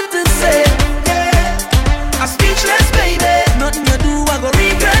know what to say. Yeah, I'm speechless, baby. Nothing you do, I go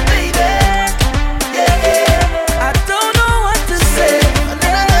regret, baby. Yeah, I don't know what to say.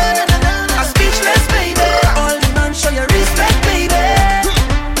 I'm speechless, baby. All the man show you respect, baby.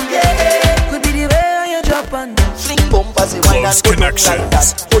 Yeah, could be the way you drop and fling bumpers, wine and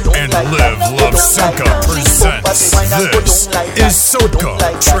Connections and Live Love Soca presents This is Soca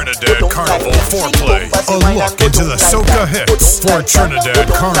Trinidad Carnival Foreplay. A look into the Soca hits for Trinidad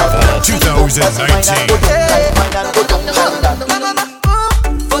Carnival 2019.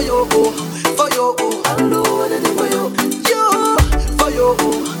 For your for your I know what it is for you. For your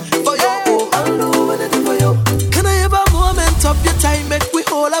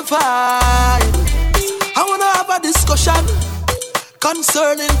fight. I wanna have a discussion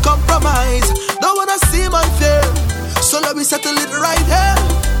concerning compromise. Don't wanna see man fail, so let me settle it right here.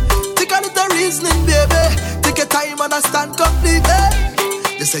 Take a little reasoning, baby. Take your time, understand completely.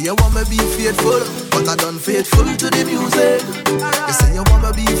 You say you want me be faithful, but I done faithful to the music. You say you want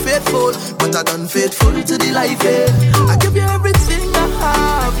me be faithful, but I done faithful to the life. I give you everything I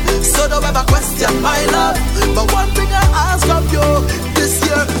have, so don't ever question my love. But one thing I ask of you this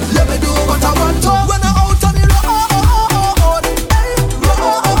year, let me do what I want to. When I'm out on the road, hey,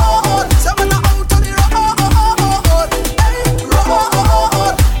 road. Say when I'm out on the road, hey,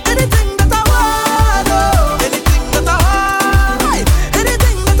 road. Anything that I want, oh, anything that I want,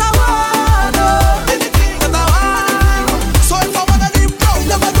 anything that I want, oh, anything that I want. So if I wanna leave now,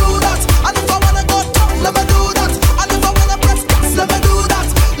 let me do that. And if I wanna go down, let me do that. And if I wanna press gas, let me do that.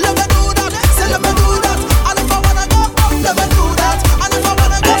 Let me do that. Say let me do that. And if I wanna go up, let me do that. And if I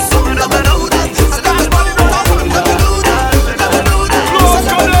wanna go up, let me do that. And if I wanna go up, let me do that. Let me do that. Say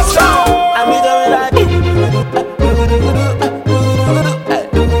let me do that. And we do it like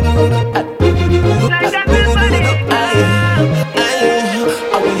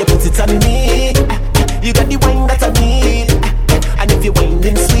I want you put it on me. You got the wine that I need. And if you're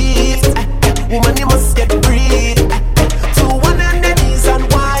whining sweet, woman, you must get breed. To one and the knees and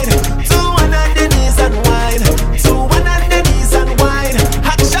wine. To one and the knees and wine. To one and the knees and wine.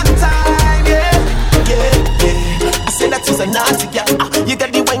 Action time, yeah, yeah, yeah. I say that you're a naughty girl. You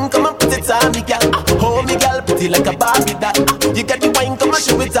got the wine, come and put it on me, girl. Hold me, girl, put it like a Barbie doll. You got the wine, come and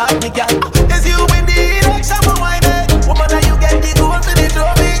show it off me, girl. Is you win the election for wine, woman, now you get the gold for the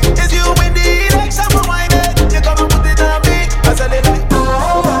trophy. Is you win the election for wine, you come and put it on me. I say they like,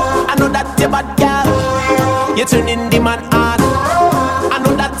 I know that you're bad, girl. You're turning the man on. I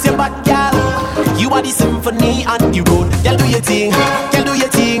know that you're bad, girl. You are the symphony on the road. Girl, do your thing. Girl, do your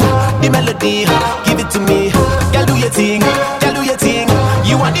thing. The melody, give it to me. Girl, do your thing. Girl, do your thing.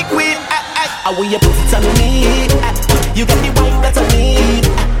 You are the queen. I will you put it on me. You got the wine that I need.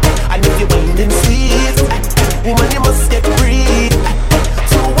 And if you're whining sweet, woman, you must get free.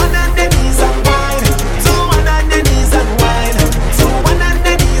 To one and the knees and wine. To one and the knees and wine. To one and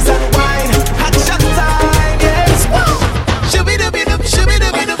the knees and wine. Action time, yes. Shoo-be-doo-be-doo,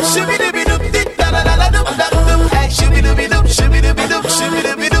 shoo-be-doo-be-doo, shoo-be-doo-be-doo, da-da-da-da-doo, da-doo. Hey, shoo-be-doo-be-doo, shoo-be-doo-be-doo,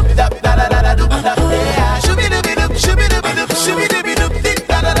 shoo-be-doo-be-doo, da-da-da-da-doo, da-da. Shoo-be-doo-be-doo, shoo-be-doo-be-doo, shoo-be-doo-be-doo,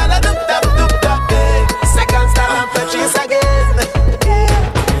 da-da-da-da-doo, da-doo, da-doo. Second style and French is again.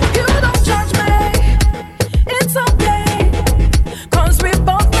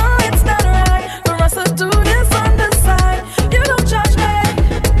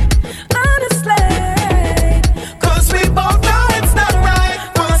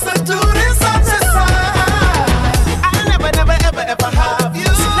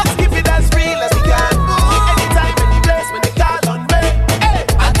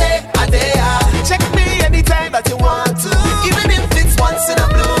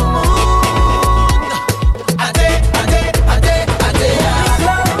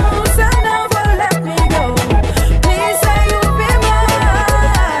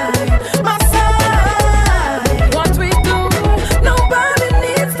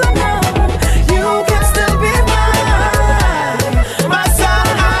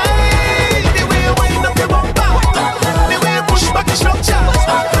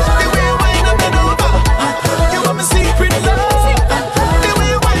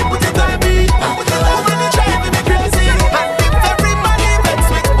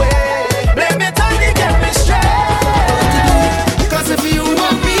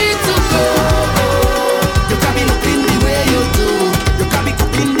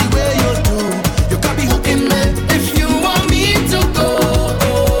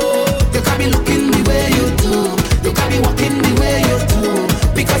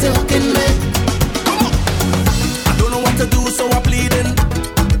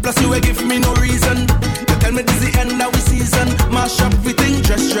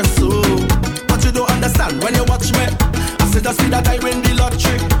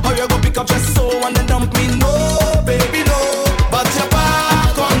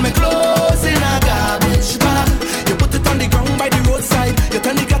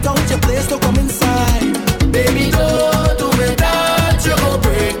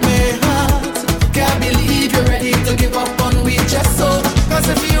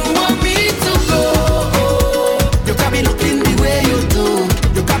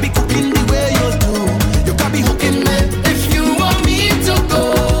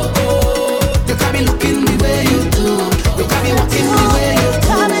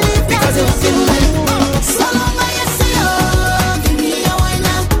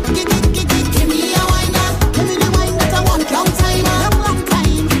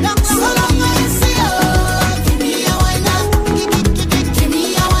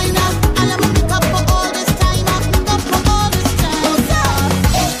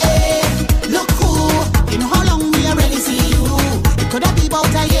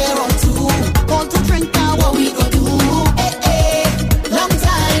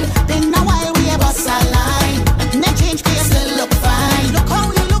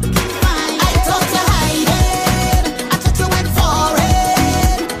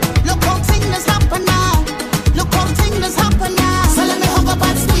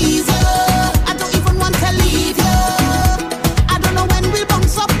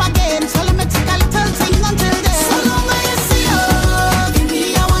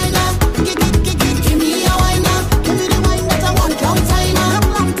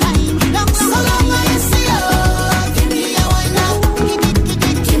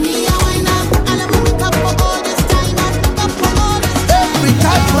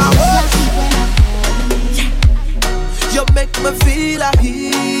 You are what? You make me feel a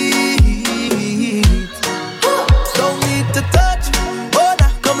heat. Don't need to touch. Oh,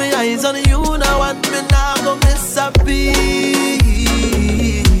 now come my eyes on you now and me now go miss a beat.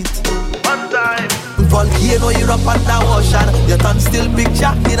 One time. Volcano, you're up under ocean. You turn still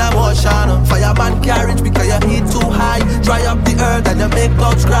picture in a motion. Fireman carriage because your heat too high. Dry up the earth and you make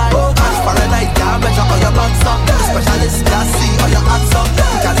clouds cry. Oh, catch Fahrenheit, can't measure all your blood up. The specialist can see all your hands up.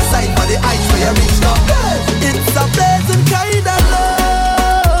 You can decide for the heights where you reach now. It's a pleasant kind of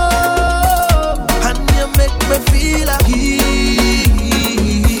love, and you make me feel a heat.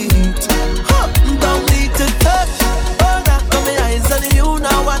 Don't need to touch. Oh, now come my eyes on you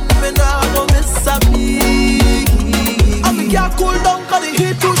now and me now go miss a beat. And we can't cool down 'cause the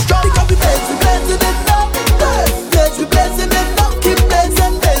heat too strong. Because we blazing it up, blaze we blazing it up, keep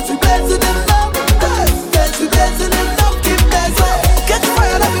blazing, blaze we blazing it up, blaze we blazing it up, keep blazing. Catch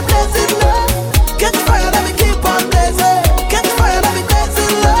fire, let me blaze it up. Catch fire, let me keep on blazing. Catch fire, let me blaze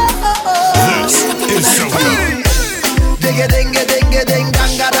it up. This is so good. Digga dinga dinga ding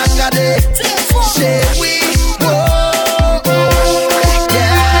danga danga day. Say we go.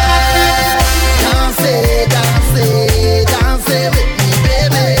 Yeah. Danse, danse, danse with me,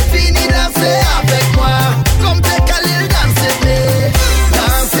 baby. Fini danser avec moi. Come take a little dance with me.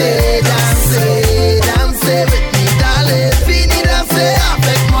 Danse, danse, danse with me, darling. Fini danser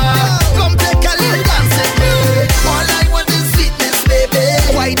avec moi. Come take a little dance with me. All I want is sweetness, baby.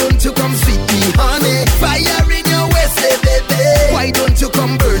 Why don't you come sweet me, honey? Fire in your waist, baby. Why don't you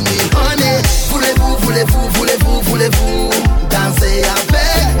come burn me, honey? Voulez-vous, voulez-vous, voulez-vous, voulez-vous danser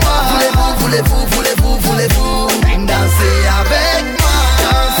avec moi? Voulez-vous, voulez-vous, voulez-vous, voulez-vous danser avec moi?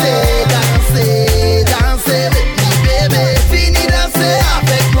 Danser, danser, danser with me, baby. Fini danser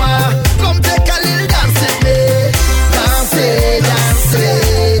avec moi. Come take a little dance with me. Danser, danser,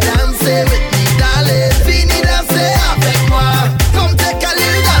 danser with me, darling. Fini danser avec moi. Come take a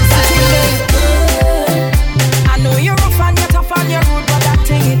little dance with me. I know you're rough and you're tough and you're rude, but that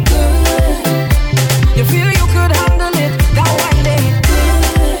thing it good. You feel you could handle it, that one day it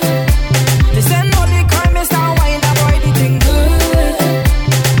good. They said no, the crime is not wine, that boy the thing good.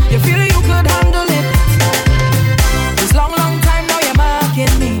 You feel you could handle it. This long, long time now you're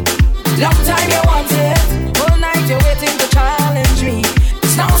marking me. Long time you want it. All night you're waiting to challenge me.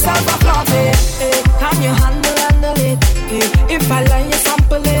 It's now self-applauded. Can you handle it? If I lie, you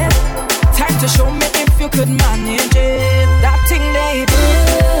sample it. Time to show me if you could manage it. That thing they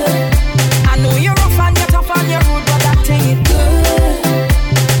good. I know you're rough and you're tough and you're rude, but that thing it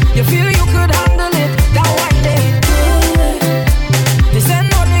good. You feel you could handle it. That one day it good. They said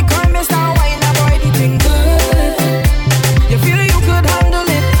no, the crime is not wine, that boy the thing good. You feel you could handle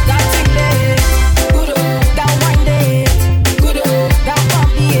it. That thing they good. That one day it good. That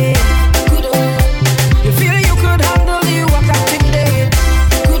one day it good. You feel you could handle you up. That thing they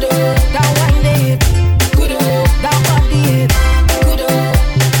good. That one day it good. That one day it good.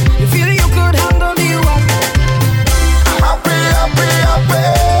 You feel you could handle you up. Happy, happy, happy.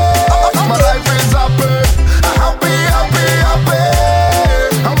 My life is happy. Happy, happy, happy.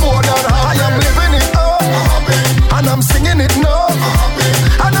 I'm more than happy. I am living it up. And I'm singing it now.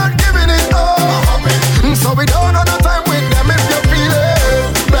 I'm not giving it up. So we don't have no time with them if you're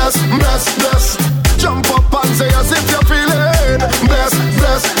feeling blessed, blessed, blessed. Jump up and say as if you're feeling blessed,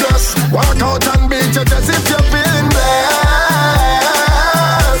 blessed, blessed. Walk out and beat your chest if you're feeling blessed.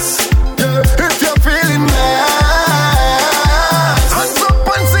 Yeah, if you're feeling blessed. Hands up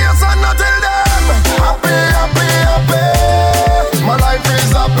and say yes and not tell them. Happy, happy, happy. My life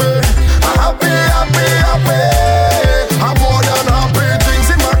is happy. Happy, happy, happy. I'm more than happy. Things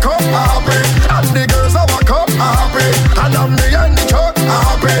in my cup, I'm happy. And the girls I walk up, I'm happy. And I'm me and the truck, I'm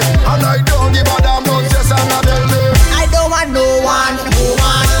happy. And I don't give a damn about yes and not tell them. I don't want no one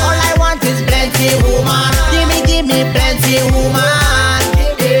woman. All I want is plenty woman. Give me plenty woman.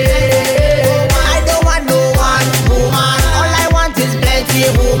 I don't want no one woman. All I want is plenty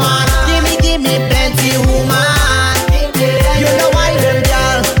woman. Give me plenty woman. You know why them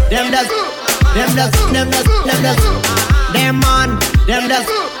girl, them does, them man, them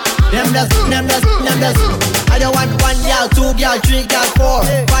does. I don't want one girl, two girl, three girl, four,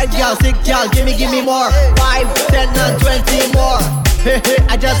 5 girl, 6 girl, give me more. 5, 10 and 20 more.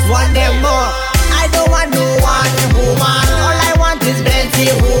 I just want them more. I don't want no one woman. All I want is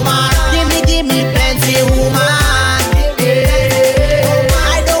plenty woman. Give me plenty woman.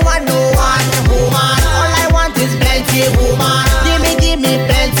 I don't want no one woman. All I want is plenty woman. Give me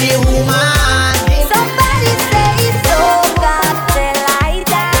plenty woman. Somebody say so God till I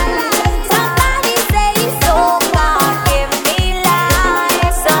die. Somebody say so God give me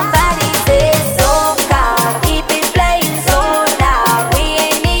life.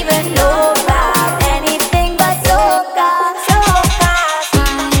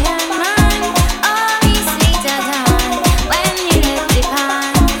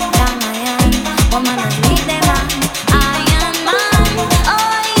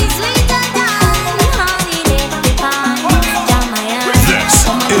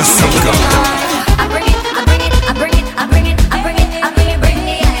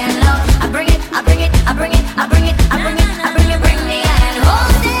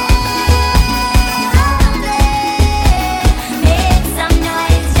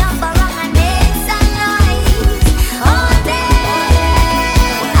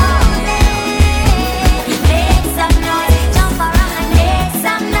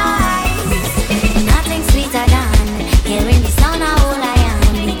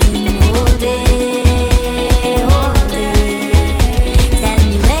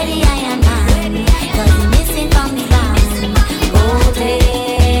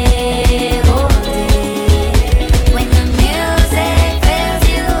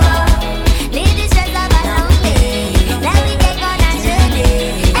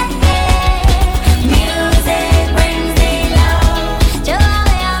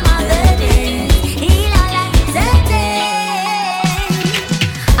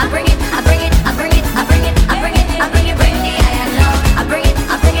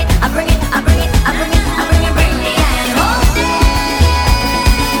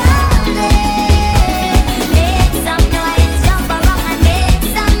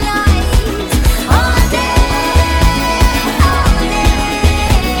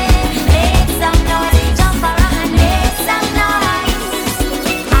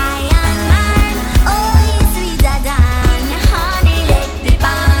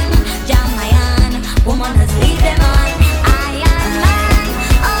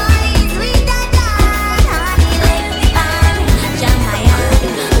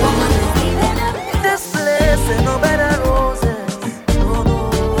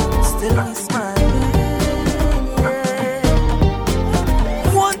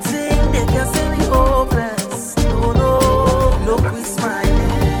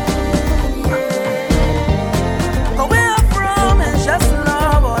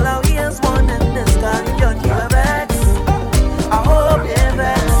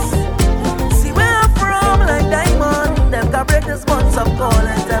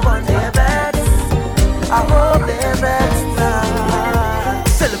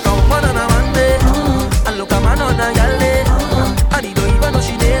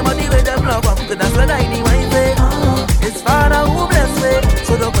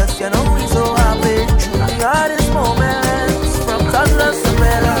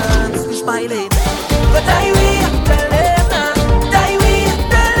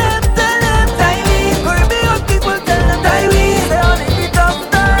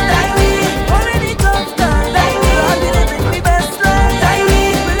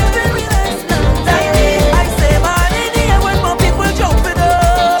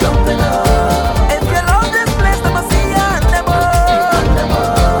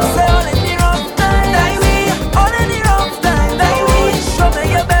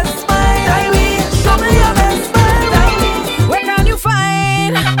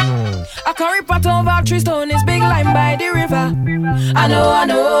 fine. A curry pot over 3 stone is big lime by the river. I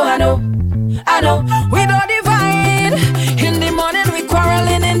know. We don't divide. In the morning we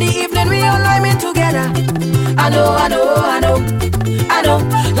quarreling, in the evening we all liming together. I know.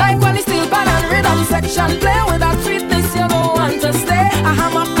 Like when it's still bad and rhythm section, play with that sweetness you don't want to stay. A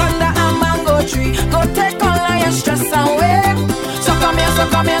hammock under a mango tree, go take all of your stress away. So come here,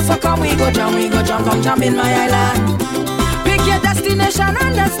 we go jump, come jump in my island. Pick your destination,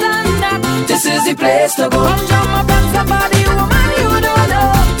 understand that this is the place to go. Come jump up on somebody, woman, you don't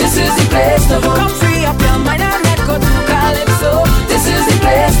know. This is the place to go. Come free up your mind and let go to Calypso. This is the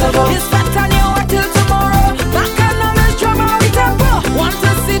place to go. It's better than you wait till tomorrow. Back and on this strawberry temple. Want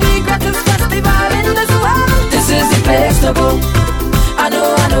to see the greatest festival in this world. This is the place to go. I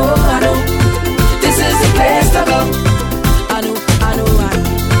know. This is the place to go. I know.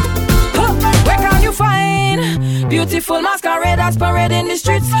 Where can you find beautiful masqueraders parading the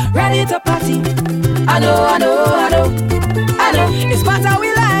streets, ready to party? I know. It's part of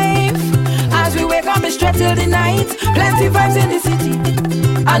our life. As we wake up, it's straight till the night. Plenty vibes in the city.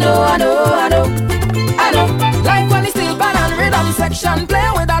 I know. Like when it's still bad and rhythm section, play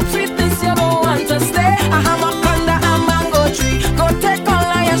with that sweetness you don't want to stay. A hammock under a mango tree, go take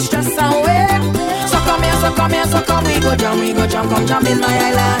all of your stress away. So come here, we go jump, come jump in my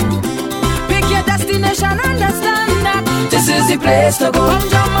island. Pick your destination, understand that this is the place to go. Come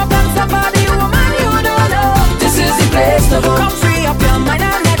jump up on somebody, woman, you don't know. This is the place to go. Come free up your mind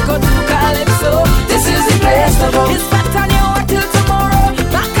and let go to Calypso. This is the place to go. It's better than you wait till tomorrow.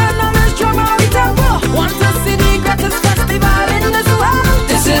 Back and on this strawberry temple. Want to see the greatest festival in this world.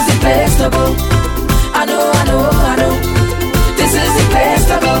 This is the place to go. I know. This is the place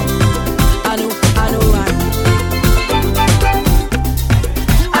to go. I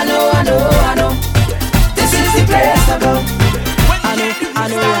know. This is the place to go. I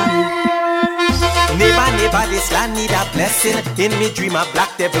know. Neighbor, this land need a blessing. In me dream a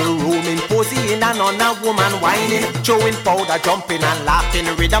black devil roaming, posing and on a woman whining, throwing powder, jumping and laughing.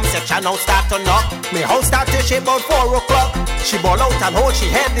 Rhythm section now start to knock. Me house start to shake about 4 o'clock. She ball out and hold she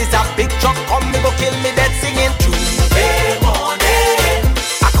head is a big truck. Come me go kill me dead singing. Tuesday morning,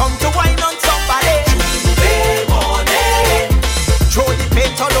 I come to wine on somebody. Tuesday morning, throw the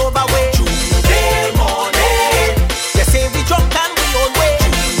paint all over way. Tuesday morning, they say we drunk and we own way.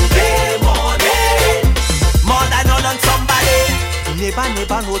 Tuesday morning, more than on somebody.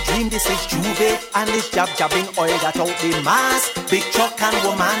 Neighbor, no dream, this is Juve. And this jabbing oil that out the mass. Big truck and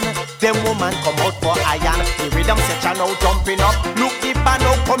woman, them woman come out for iron. The rhythm section now jumping up. Look the band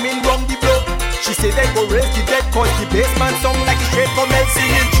now coming round the block. She say they go raise the dead cause the bassman song like a straight from El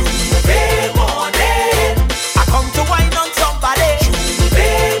singing. Tuesday morning, I come to wine on somebody.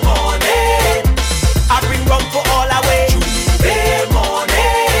 Tuesday morning, I bring rum for all away. Tuesday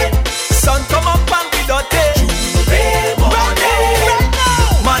morning, sun come up and we don't take. Tuesday morning,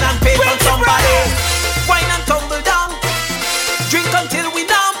 man and paint on somebody. Wine and tumble down, drink until we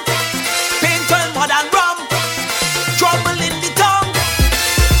numb. Paint on mud and rum, trouble in the tongue.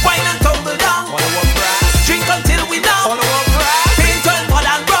 Wine and tumble down, drink until we numb. Paint on mud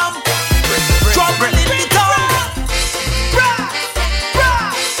and rum, trouble in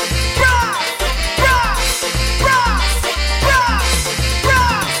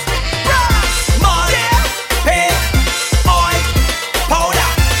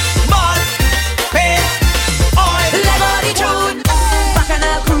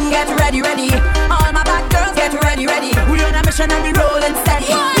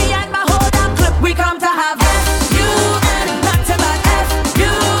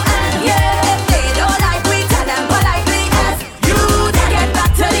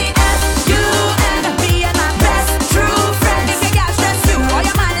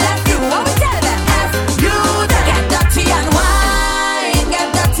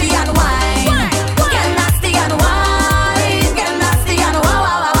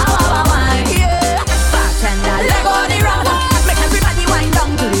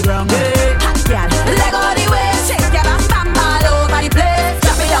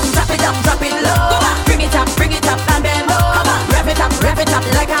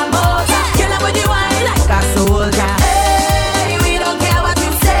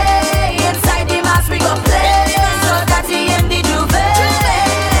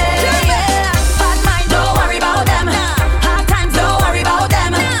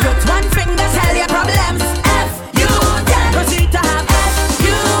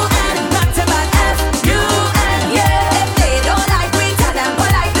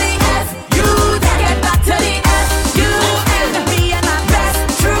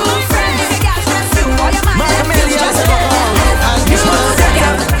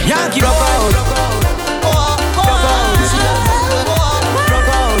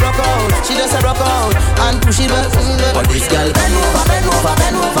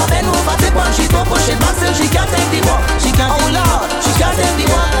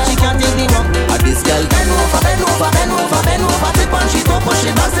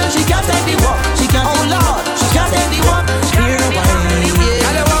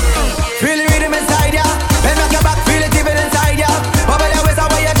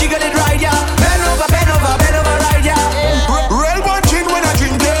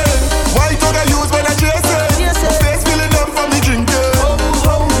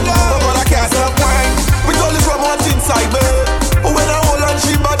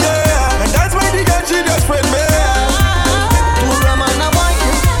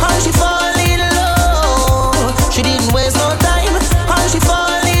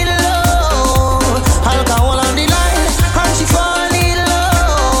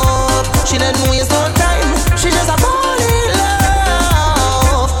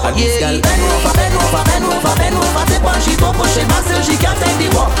Girl, bend over, bend over, bend over, bend over. Tip on she go push it back till she can't take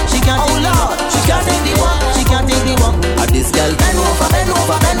the walk. She can't take the walk. She can't take the walk. She can't take the walk. And this girl, bend over, bend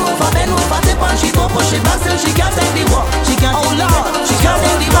over, bend over, bend over. Tip on she go push it back till she can't take the walk. She can't take the walk. She can't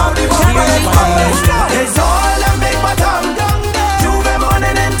take the walk. It's all a big bottom. Juve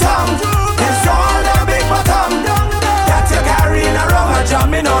morning in town. It's all a big bottom. That you carrying around and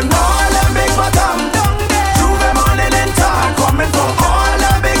jamming on all a big bottom. Juve morning in town. Coming for all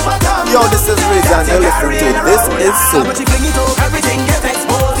a big bottom. Yo, this is Riz and you're listening to This Is Soca. When she fling it up, everything get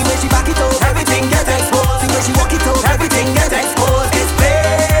exposed. The way she back it up, everything get exposed. The way she walk it up, everything get exposed. It's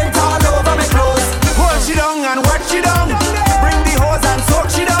paint all over my clothes. Hold she down and wet she down. Bring the hose and soak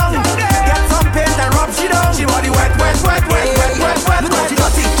she down. Get some paint and rub she down. She body wet, wet, wet, wet, wet, wet, wet. Look how she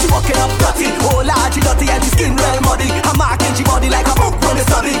dirty, she walking up dirty. Oh Lord, she dirty and she skin well muddy. I'm marking she body like a book from the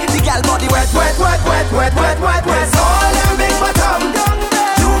study. The gal body wet, wet, wet, wet, wet, wet, wet, wet. It's all a big bottom.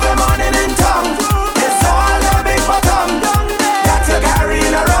 Juve morning in town. It's all a big bottom. That you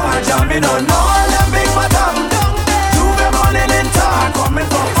carrying around and jumping on all a big bottom. Juve morning in town. Coming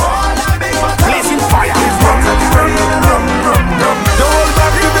for all a big bottom. Blazing fire. Don't hold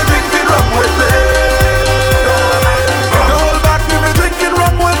back, you be drinking rum with me. Don't hold back, you be drinking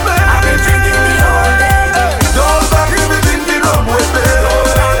rum with me. I've been drinking the whole day. Don't hold back, you be drinking rum with me.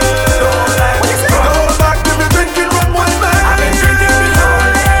 Don't hold back, you be drinking rum with me. I've been drinking the whole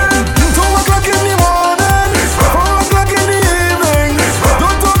day. 2 o'clock in the morning, 4 o'clock in the evening.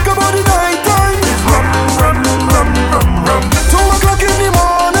 Don't talk about the night time. Rum, rum, rum, rum, rum. 2 o'clock in the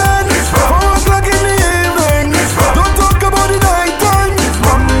morning, 4 o'clock in the evening. Don't talk about the night time.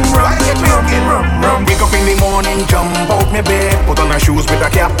 Rum, rum, rum, rum. Wake up in the morning, jump out my bed, put on my shoes with a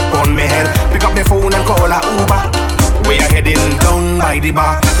cap on my head, pick up my phone and call a Uber. We are heading down by the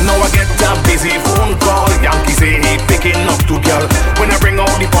bar. Now I get a busy phone call. Yankee say he picking up 2 girl. When I bring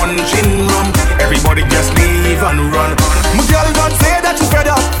out the punching rum, everybody just leave and run. My girl don't say that you fed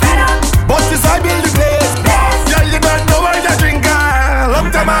up, but this I build the place. Girl, you don't know why I drink.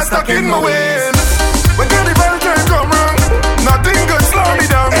 Long time I stuck in my ways. When the bell turn come round, nothing could slow me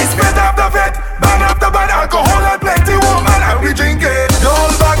down. It's fit after fit, bad after bad, alcohol and plenty woman, and we drink it. Don't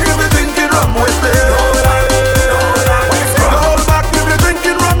hold back, you be drinking rum with me. Don't hold back, you be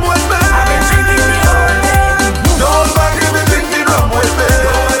drinking rum with me. I've been drinking the whole day. Don't hold back, you be drinking rum with me.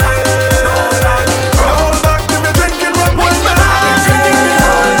 Don't hold back, you be drinking rum with me. I've been drinking the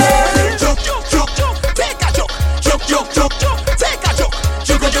whole day. Juk, juk, juk, juk, take a juk. Juk, juk, juk, juk, take a juk.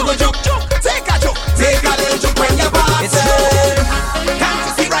 Juk, juk, juk, juk, take a juk. Take a little juk when you pass it. Can't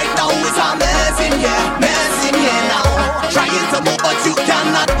you see right now it's a mess in here now. Trying to move but you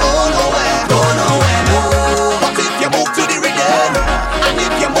cannot go nowhere, no. But if you move to the rhythm, and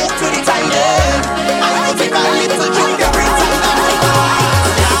if you move to the time, I will take a little juk every time I move.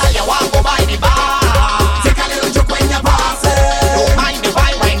 Yeah, you want to go by the bar. Take a little juk when you pass it. Don't mind the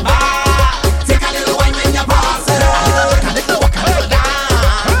wine bar. Take a little wine when you pass it. A little walk, a little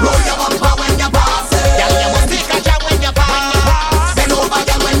down. Roll your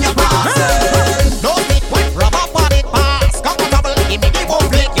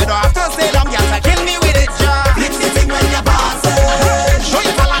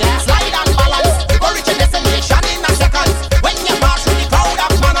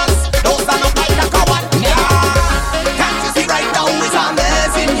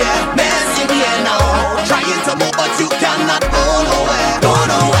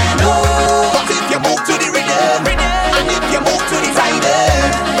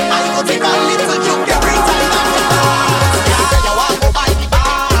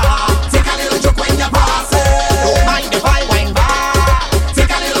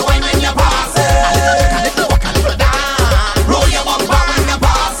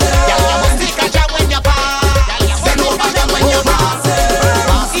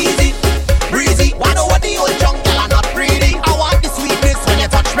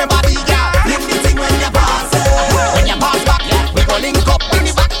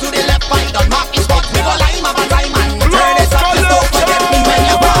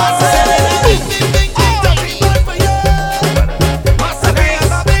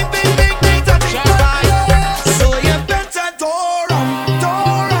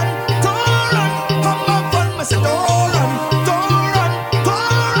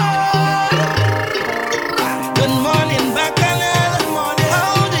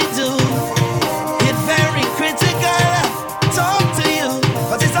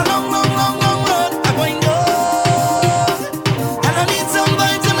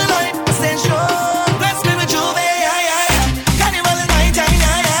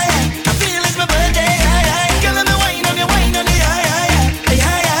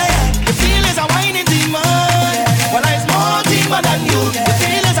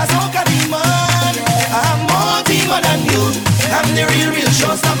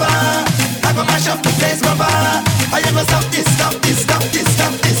showstopper. I go mash up the place, brother. I am gonna stop this, stop this, stop this,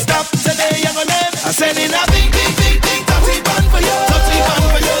 stop this, stop. Today I'm gonna live. I said in a big, big, big, big dirty bun for you, dirty bun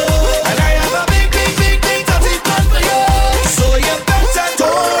for you. And I have a big, big, big, big dirty bun for you. So you better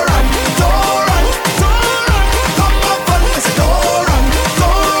don't run, don't run, don't run. Come up on me, say don't run,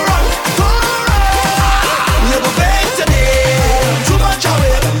 don't run, don't run. You go beg today, too much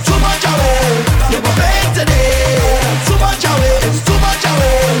away, too much away. You go beg today, too much away, too much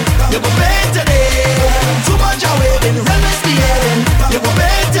away. You go beg today, too much away. In real misbehaving, you go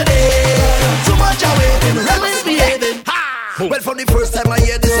beg today, too much away. In real misbehaving. Well, from the first time I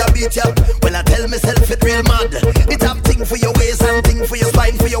hear this, I beat ya. Well, I tell myself it real mad. It have thing for your waist and thing for your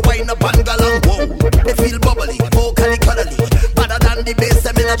spine, for your wine up and galang. Whoa, it feel bubbly, vocally, cuddly, better than the bass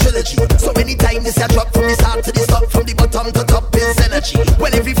them in a trilogy. So anytime this I drop from the start to the stop, from the bottom to top is energy.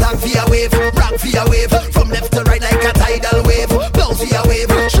 Well, every flag via wave, rock via wave, from left to right like a tidal wave. Blouse via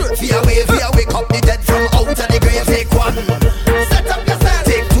wave, shirt via wave, wake up the dead from out of the grave. Take one, set up yourself.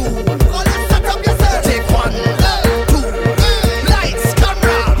 Take two, set up yourself. Take one, two, lights,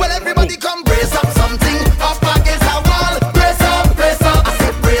 camera. Well, everybody come brace up something. Up against a wall, brace up, brace up. I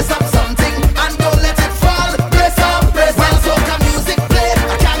say brace up something and don't let it fall. Brace up, brace up. When soca music play,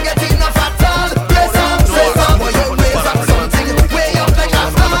 I can't get enough at all. Brace up, brace up. Well, you brace up something. Way up like a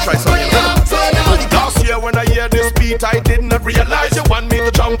fly. Way up, way up. Last year when I hear this beat, I did not realize you want me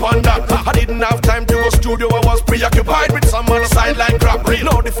to jump on that. I didn't have time to go studio, I was preoccupied with some on the sideline crap.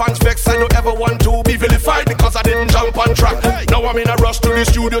 Know the fans vex, I don't ever want to be vilified because I didn't jump on track. Now I'm in a rush to the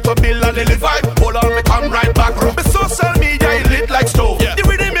studio to build a daily vibe. Hold on, me come right back. The social media is lit like stove. The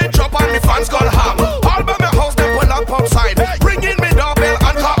rhythm it drop and the fans gone ham. All by my house, they pull up outside. Bring in me doorbell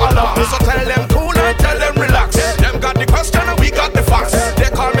and call alarm. So tell them cool and tell them relax. Them got the question and we got the facts. They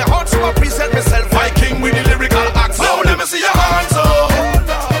call me hot, so I present myself Viking with the lyrical acts. Now let me see your hands up.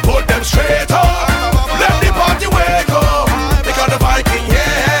 Put them straight up. Let the party wake up. Because the Viking,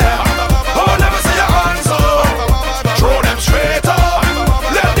 yeah. Oh, let me see your hands up. Throw them straight up.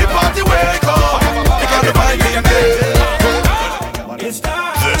 Let the party wake up. Because the Viking, yeah.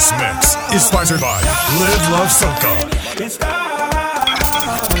 This mix is sponsored by Live Love Soca. This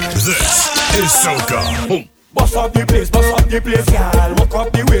is Soca. Bust up the place, girl. Walk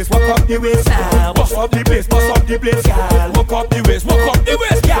up the waist, girl. Bust up the place, girl. Walk up the waist,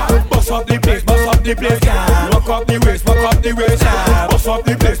 girl. Bust up the place, girl. Walk up the waist, girl. Bust up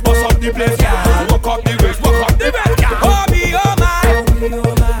the place, girl. Walk up the waist, girl. Oh me, oh my,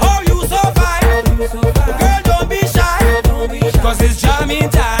 oh you so fine. Girl, don't be shy, 'cause it's jamming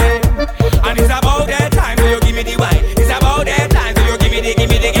time, and it's about that time. So you give me the wine. It's about that time. So you give me the, give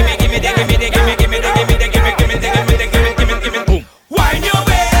me the, give me, give me the, give me the, give me, give me the, give me the, give me. Wine your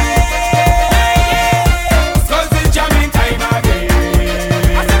way, 'cause it's jamming time again.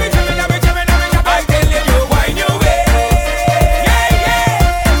 I say we jamming. I tell you, wine your way, yeah,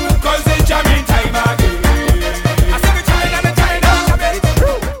 'cause it's jamming time again. I say we jamming.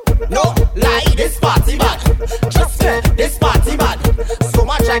 No lie, this party bad. Just this party bad. So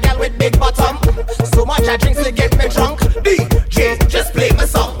much I get with big bottom. So much I drink to get me drunk. DJ, just play my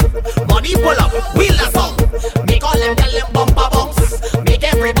song. Money pull up, wheel a song. Make all them tell them bumper bounce. Make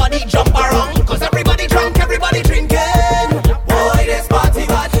everybody jump around. 'Cause everybody drunk, everybody drinking. Boy, this party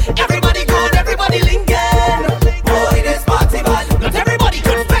bad. Everybody good, everybody linking. Boy, this party bad. Not everybody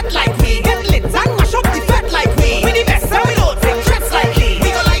could fat like we. Get lit and mash up the fat like we. We the best and we don't take trips like we. We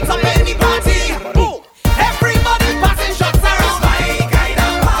go light up any party. Everybody passing shots around. My kind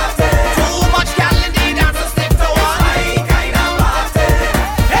of party. Too much gal in the dance to stick to one. My kind of party.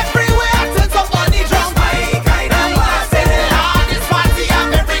 Everywhere till somebody drunk. My kind of party. Ah, this party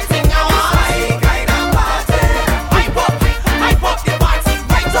have everything I want. My kind of party. Hype up the party,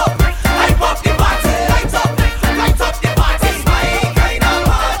 right up. Hype up the party, light up the party. My kind of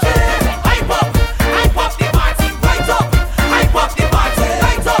party. Hype up the party, right up. Hype up the party,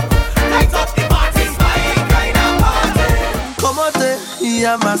 light up the party. My kind of party. ¿Cómo te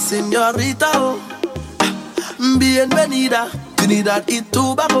llamas, señorita? Oh, bienvenida, Trinidad y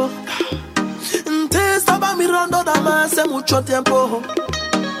Tobago. Te estaba mirando dama hace mucho tiempo.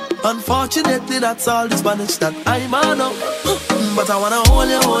 Unfortunately, that's all the Spanish that I know. But I wanna hold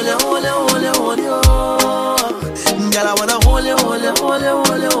you. Girl, I wanna hold you.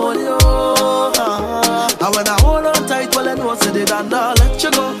 I wanna hold on tight while I know say they don't let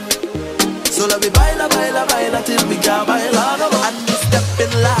you go. So let me baila till we can't baila no more. And we step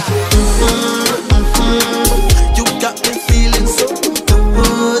in line. You got me feeling so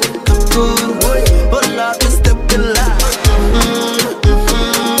good, boy. But let me step in line.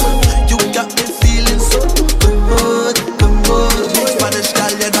 You got me feeling so good. Spanish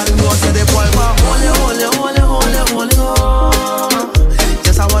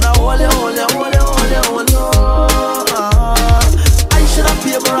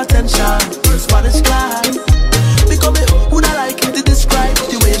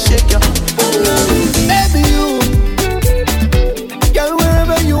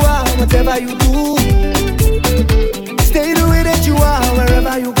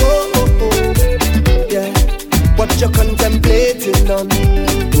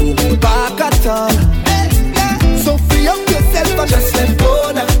back at all. So free up yourself and just let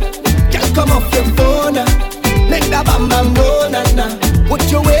go now. Girl, come off your phone now. Make that bam bam roll now. What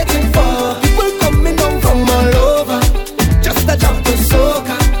you waiting for? People coming down from all over. Just a jump to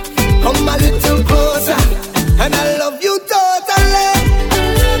soca. Come a little closer. And I love you totally.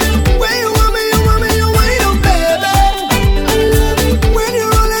 When you want me, you wind up, baby. When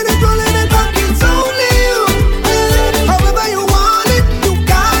you're rolling it back, it's only you. However you want it, you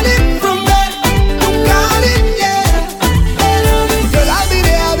got it from there. You got it, yeah. Girl, I'll be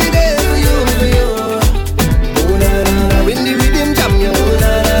there for you. Oh, na, na, na. When the rhythm jam you, oh,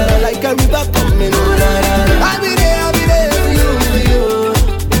 na, na, na. Like a river coming, oh, na, na, na. I'll be there for you.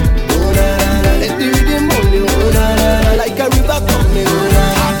 Oh, na, na, na. Let the rhythm hold you, oh, na, na, na. Like a river coming, oh, na,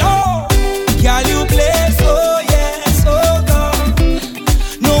 na. Girl, you play so, yeah, so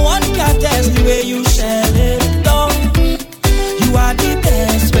good. No one can test the way you shell it down. You are the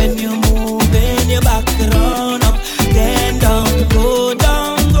best when you move in your back, run up, then down, go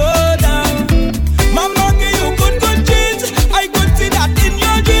down, go down. Mama, give you good jeans. I could see that in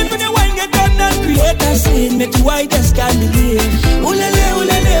your jeans when you wind it down and create a scene. Make you white as can believe. Ulele,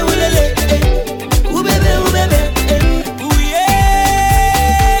 ulele, ulele, eh. Ooh, baby, ooh, baby, eh. Ooh,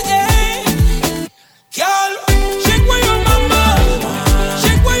 yeah, eh. Girl, shake where your mama,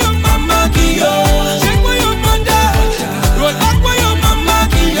 shake where your mama give you, shake where your mother, roll back where your mama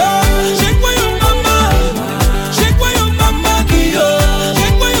give you, shake where your mama, shake where your mama give you,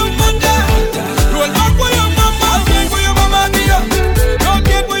 shake where your mother, roll back where your mama, shake where your mama give you, don't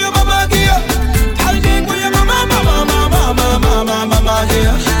get where your mama give you, I'll shake where your mama give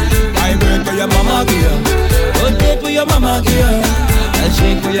you, I break where your mama give you, don't get where your mama give you, I'll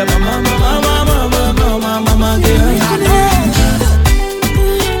shake where your mama give you.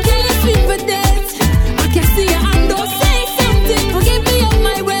 Can you sleep for that? I can see your hand, don't say something. Forgive me of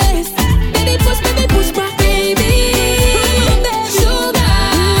my ways. Baby, push back, baby. Sugar,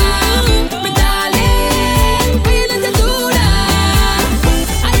 my darling. Why you let her do that?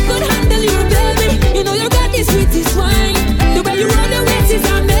 I could handle you, baby. You know you got the sweetest wine. The way you run the waves is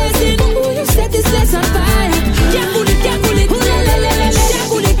amazing. Ooh, you set this place on fire. Can't cool it, can't cool it. Ooh, la, la, la, la. Can't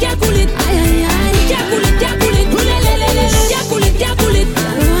cool it, can't cool it. Ay, ay, ay. Can't cool it, can't cool it. Ooh, la, la, la, la. Can't cool it, can't cool it.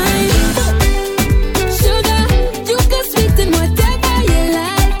 Wine. Sugar, you can sweeten whatever you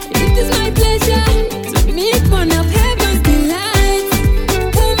like. It is my pleasure to make one of heaven's delights.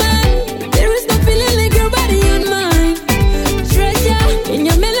 Woman, there is no feeling like your body and mine. Treasure in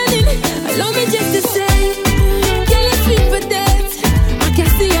your melanin. Allow me just to say, can you sleep for that? I can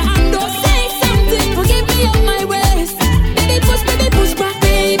see your hand, don't say something. Forgive me of my ways. Baby, push back,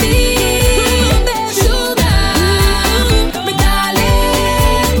 baby. Sugar, my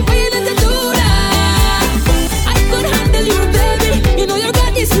darling. Why you let her do that? I could handle you, baby. You know you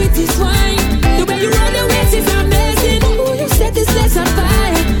got the sweetest wine. The way you run the waves is amazing. Ooh, you set this place on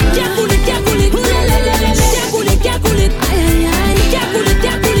fire. Can't cool it, can't cool it. Ooh, la, la, la, la. Can't cool it, can't cool it. Ay, ay, ay. Can't cool it,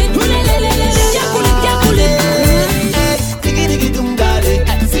 can't cool it. Ooh, la, la, la, la. Can't cool it, can't cool it. Diggy diggy dum daddy,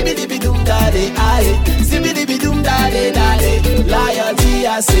 zibby dibby dum daddy, aye, zibby dibby dum daddy, daddy. Loyalty,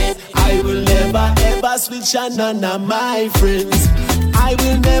 I say, I will never ever switch on none of my friends. I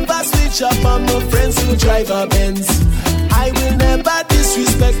will never switch up on my friends who drive a Benz. I will never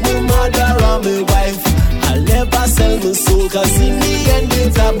disrespect my mother or my wife. I'll never sell my soul, cause in the end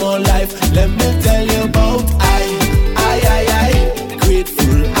it's a more life. Let me tell you about I,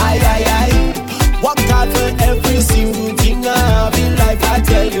 grateful, I. Work hard for every single thing I have in life, I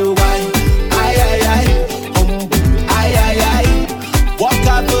tell you why. I, humble, I. Work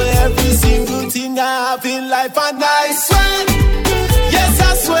hard for every single thing I have in life, and I swear, yes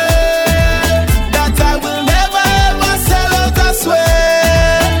I swear, that I will never ever sell out, I swear,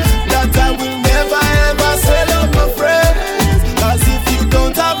 that I will never ever sell out my friends, cause if you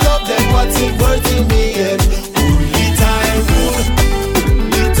don't have love, then what's it worth in the end? Only time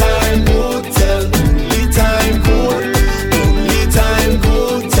will tell, only time will, only time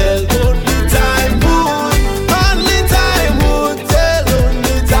will tell, only time will, only time will tell,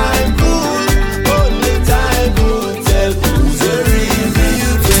 only time will tell who's the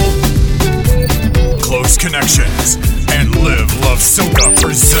real friend. Close Connections and Live Love Soca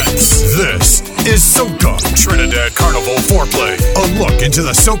presents This is Soca Trinidad Carnival Foreplay. A look into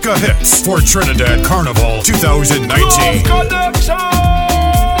the Soca hits for Trinidad Carnival 2019. Close Connection!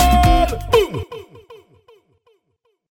 Boom!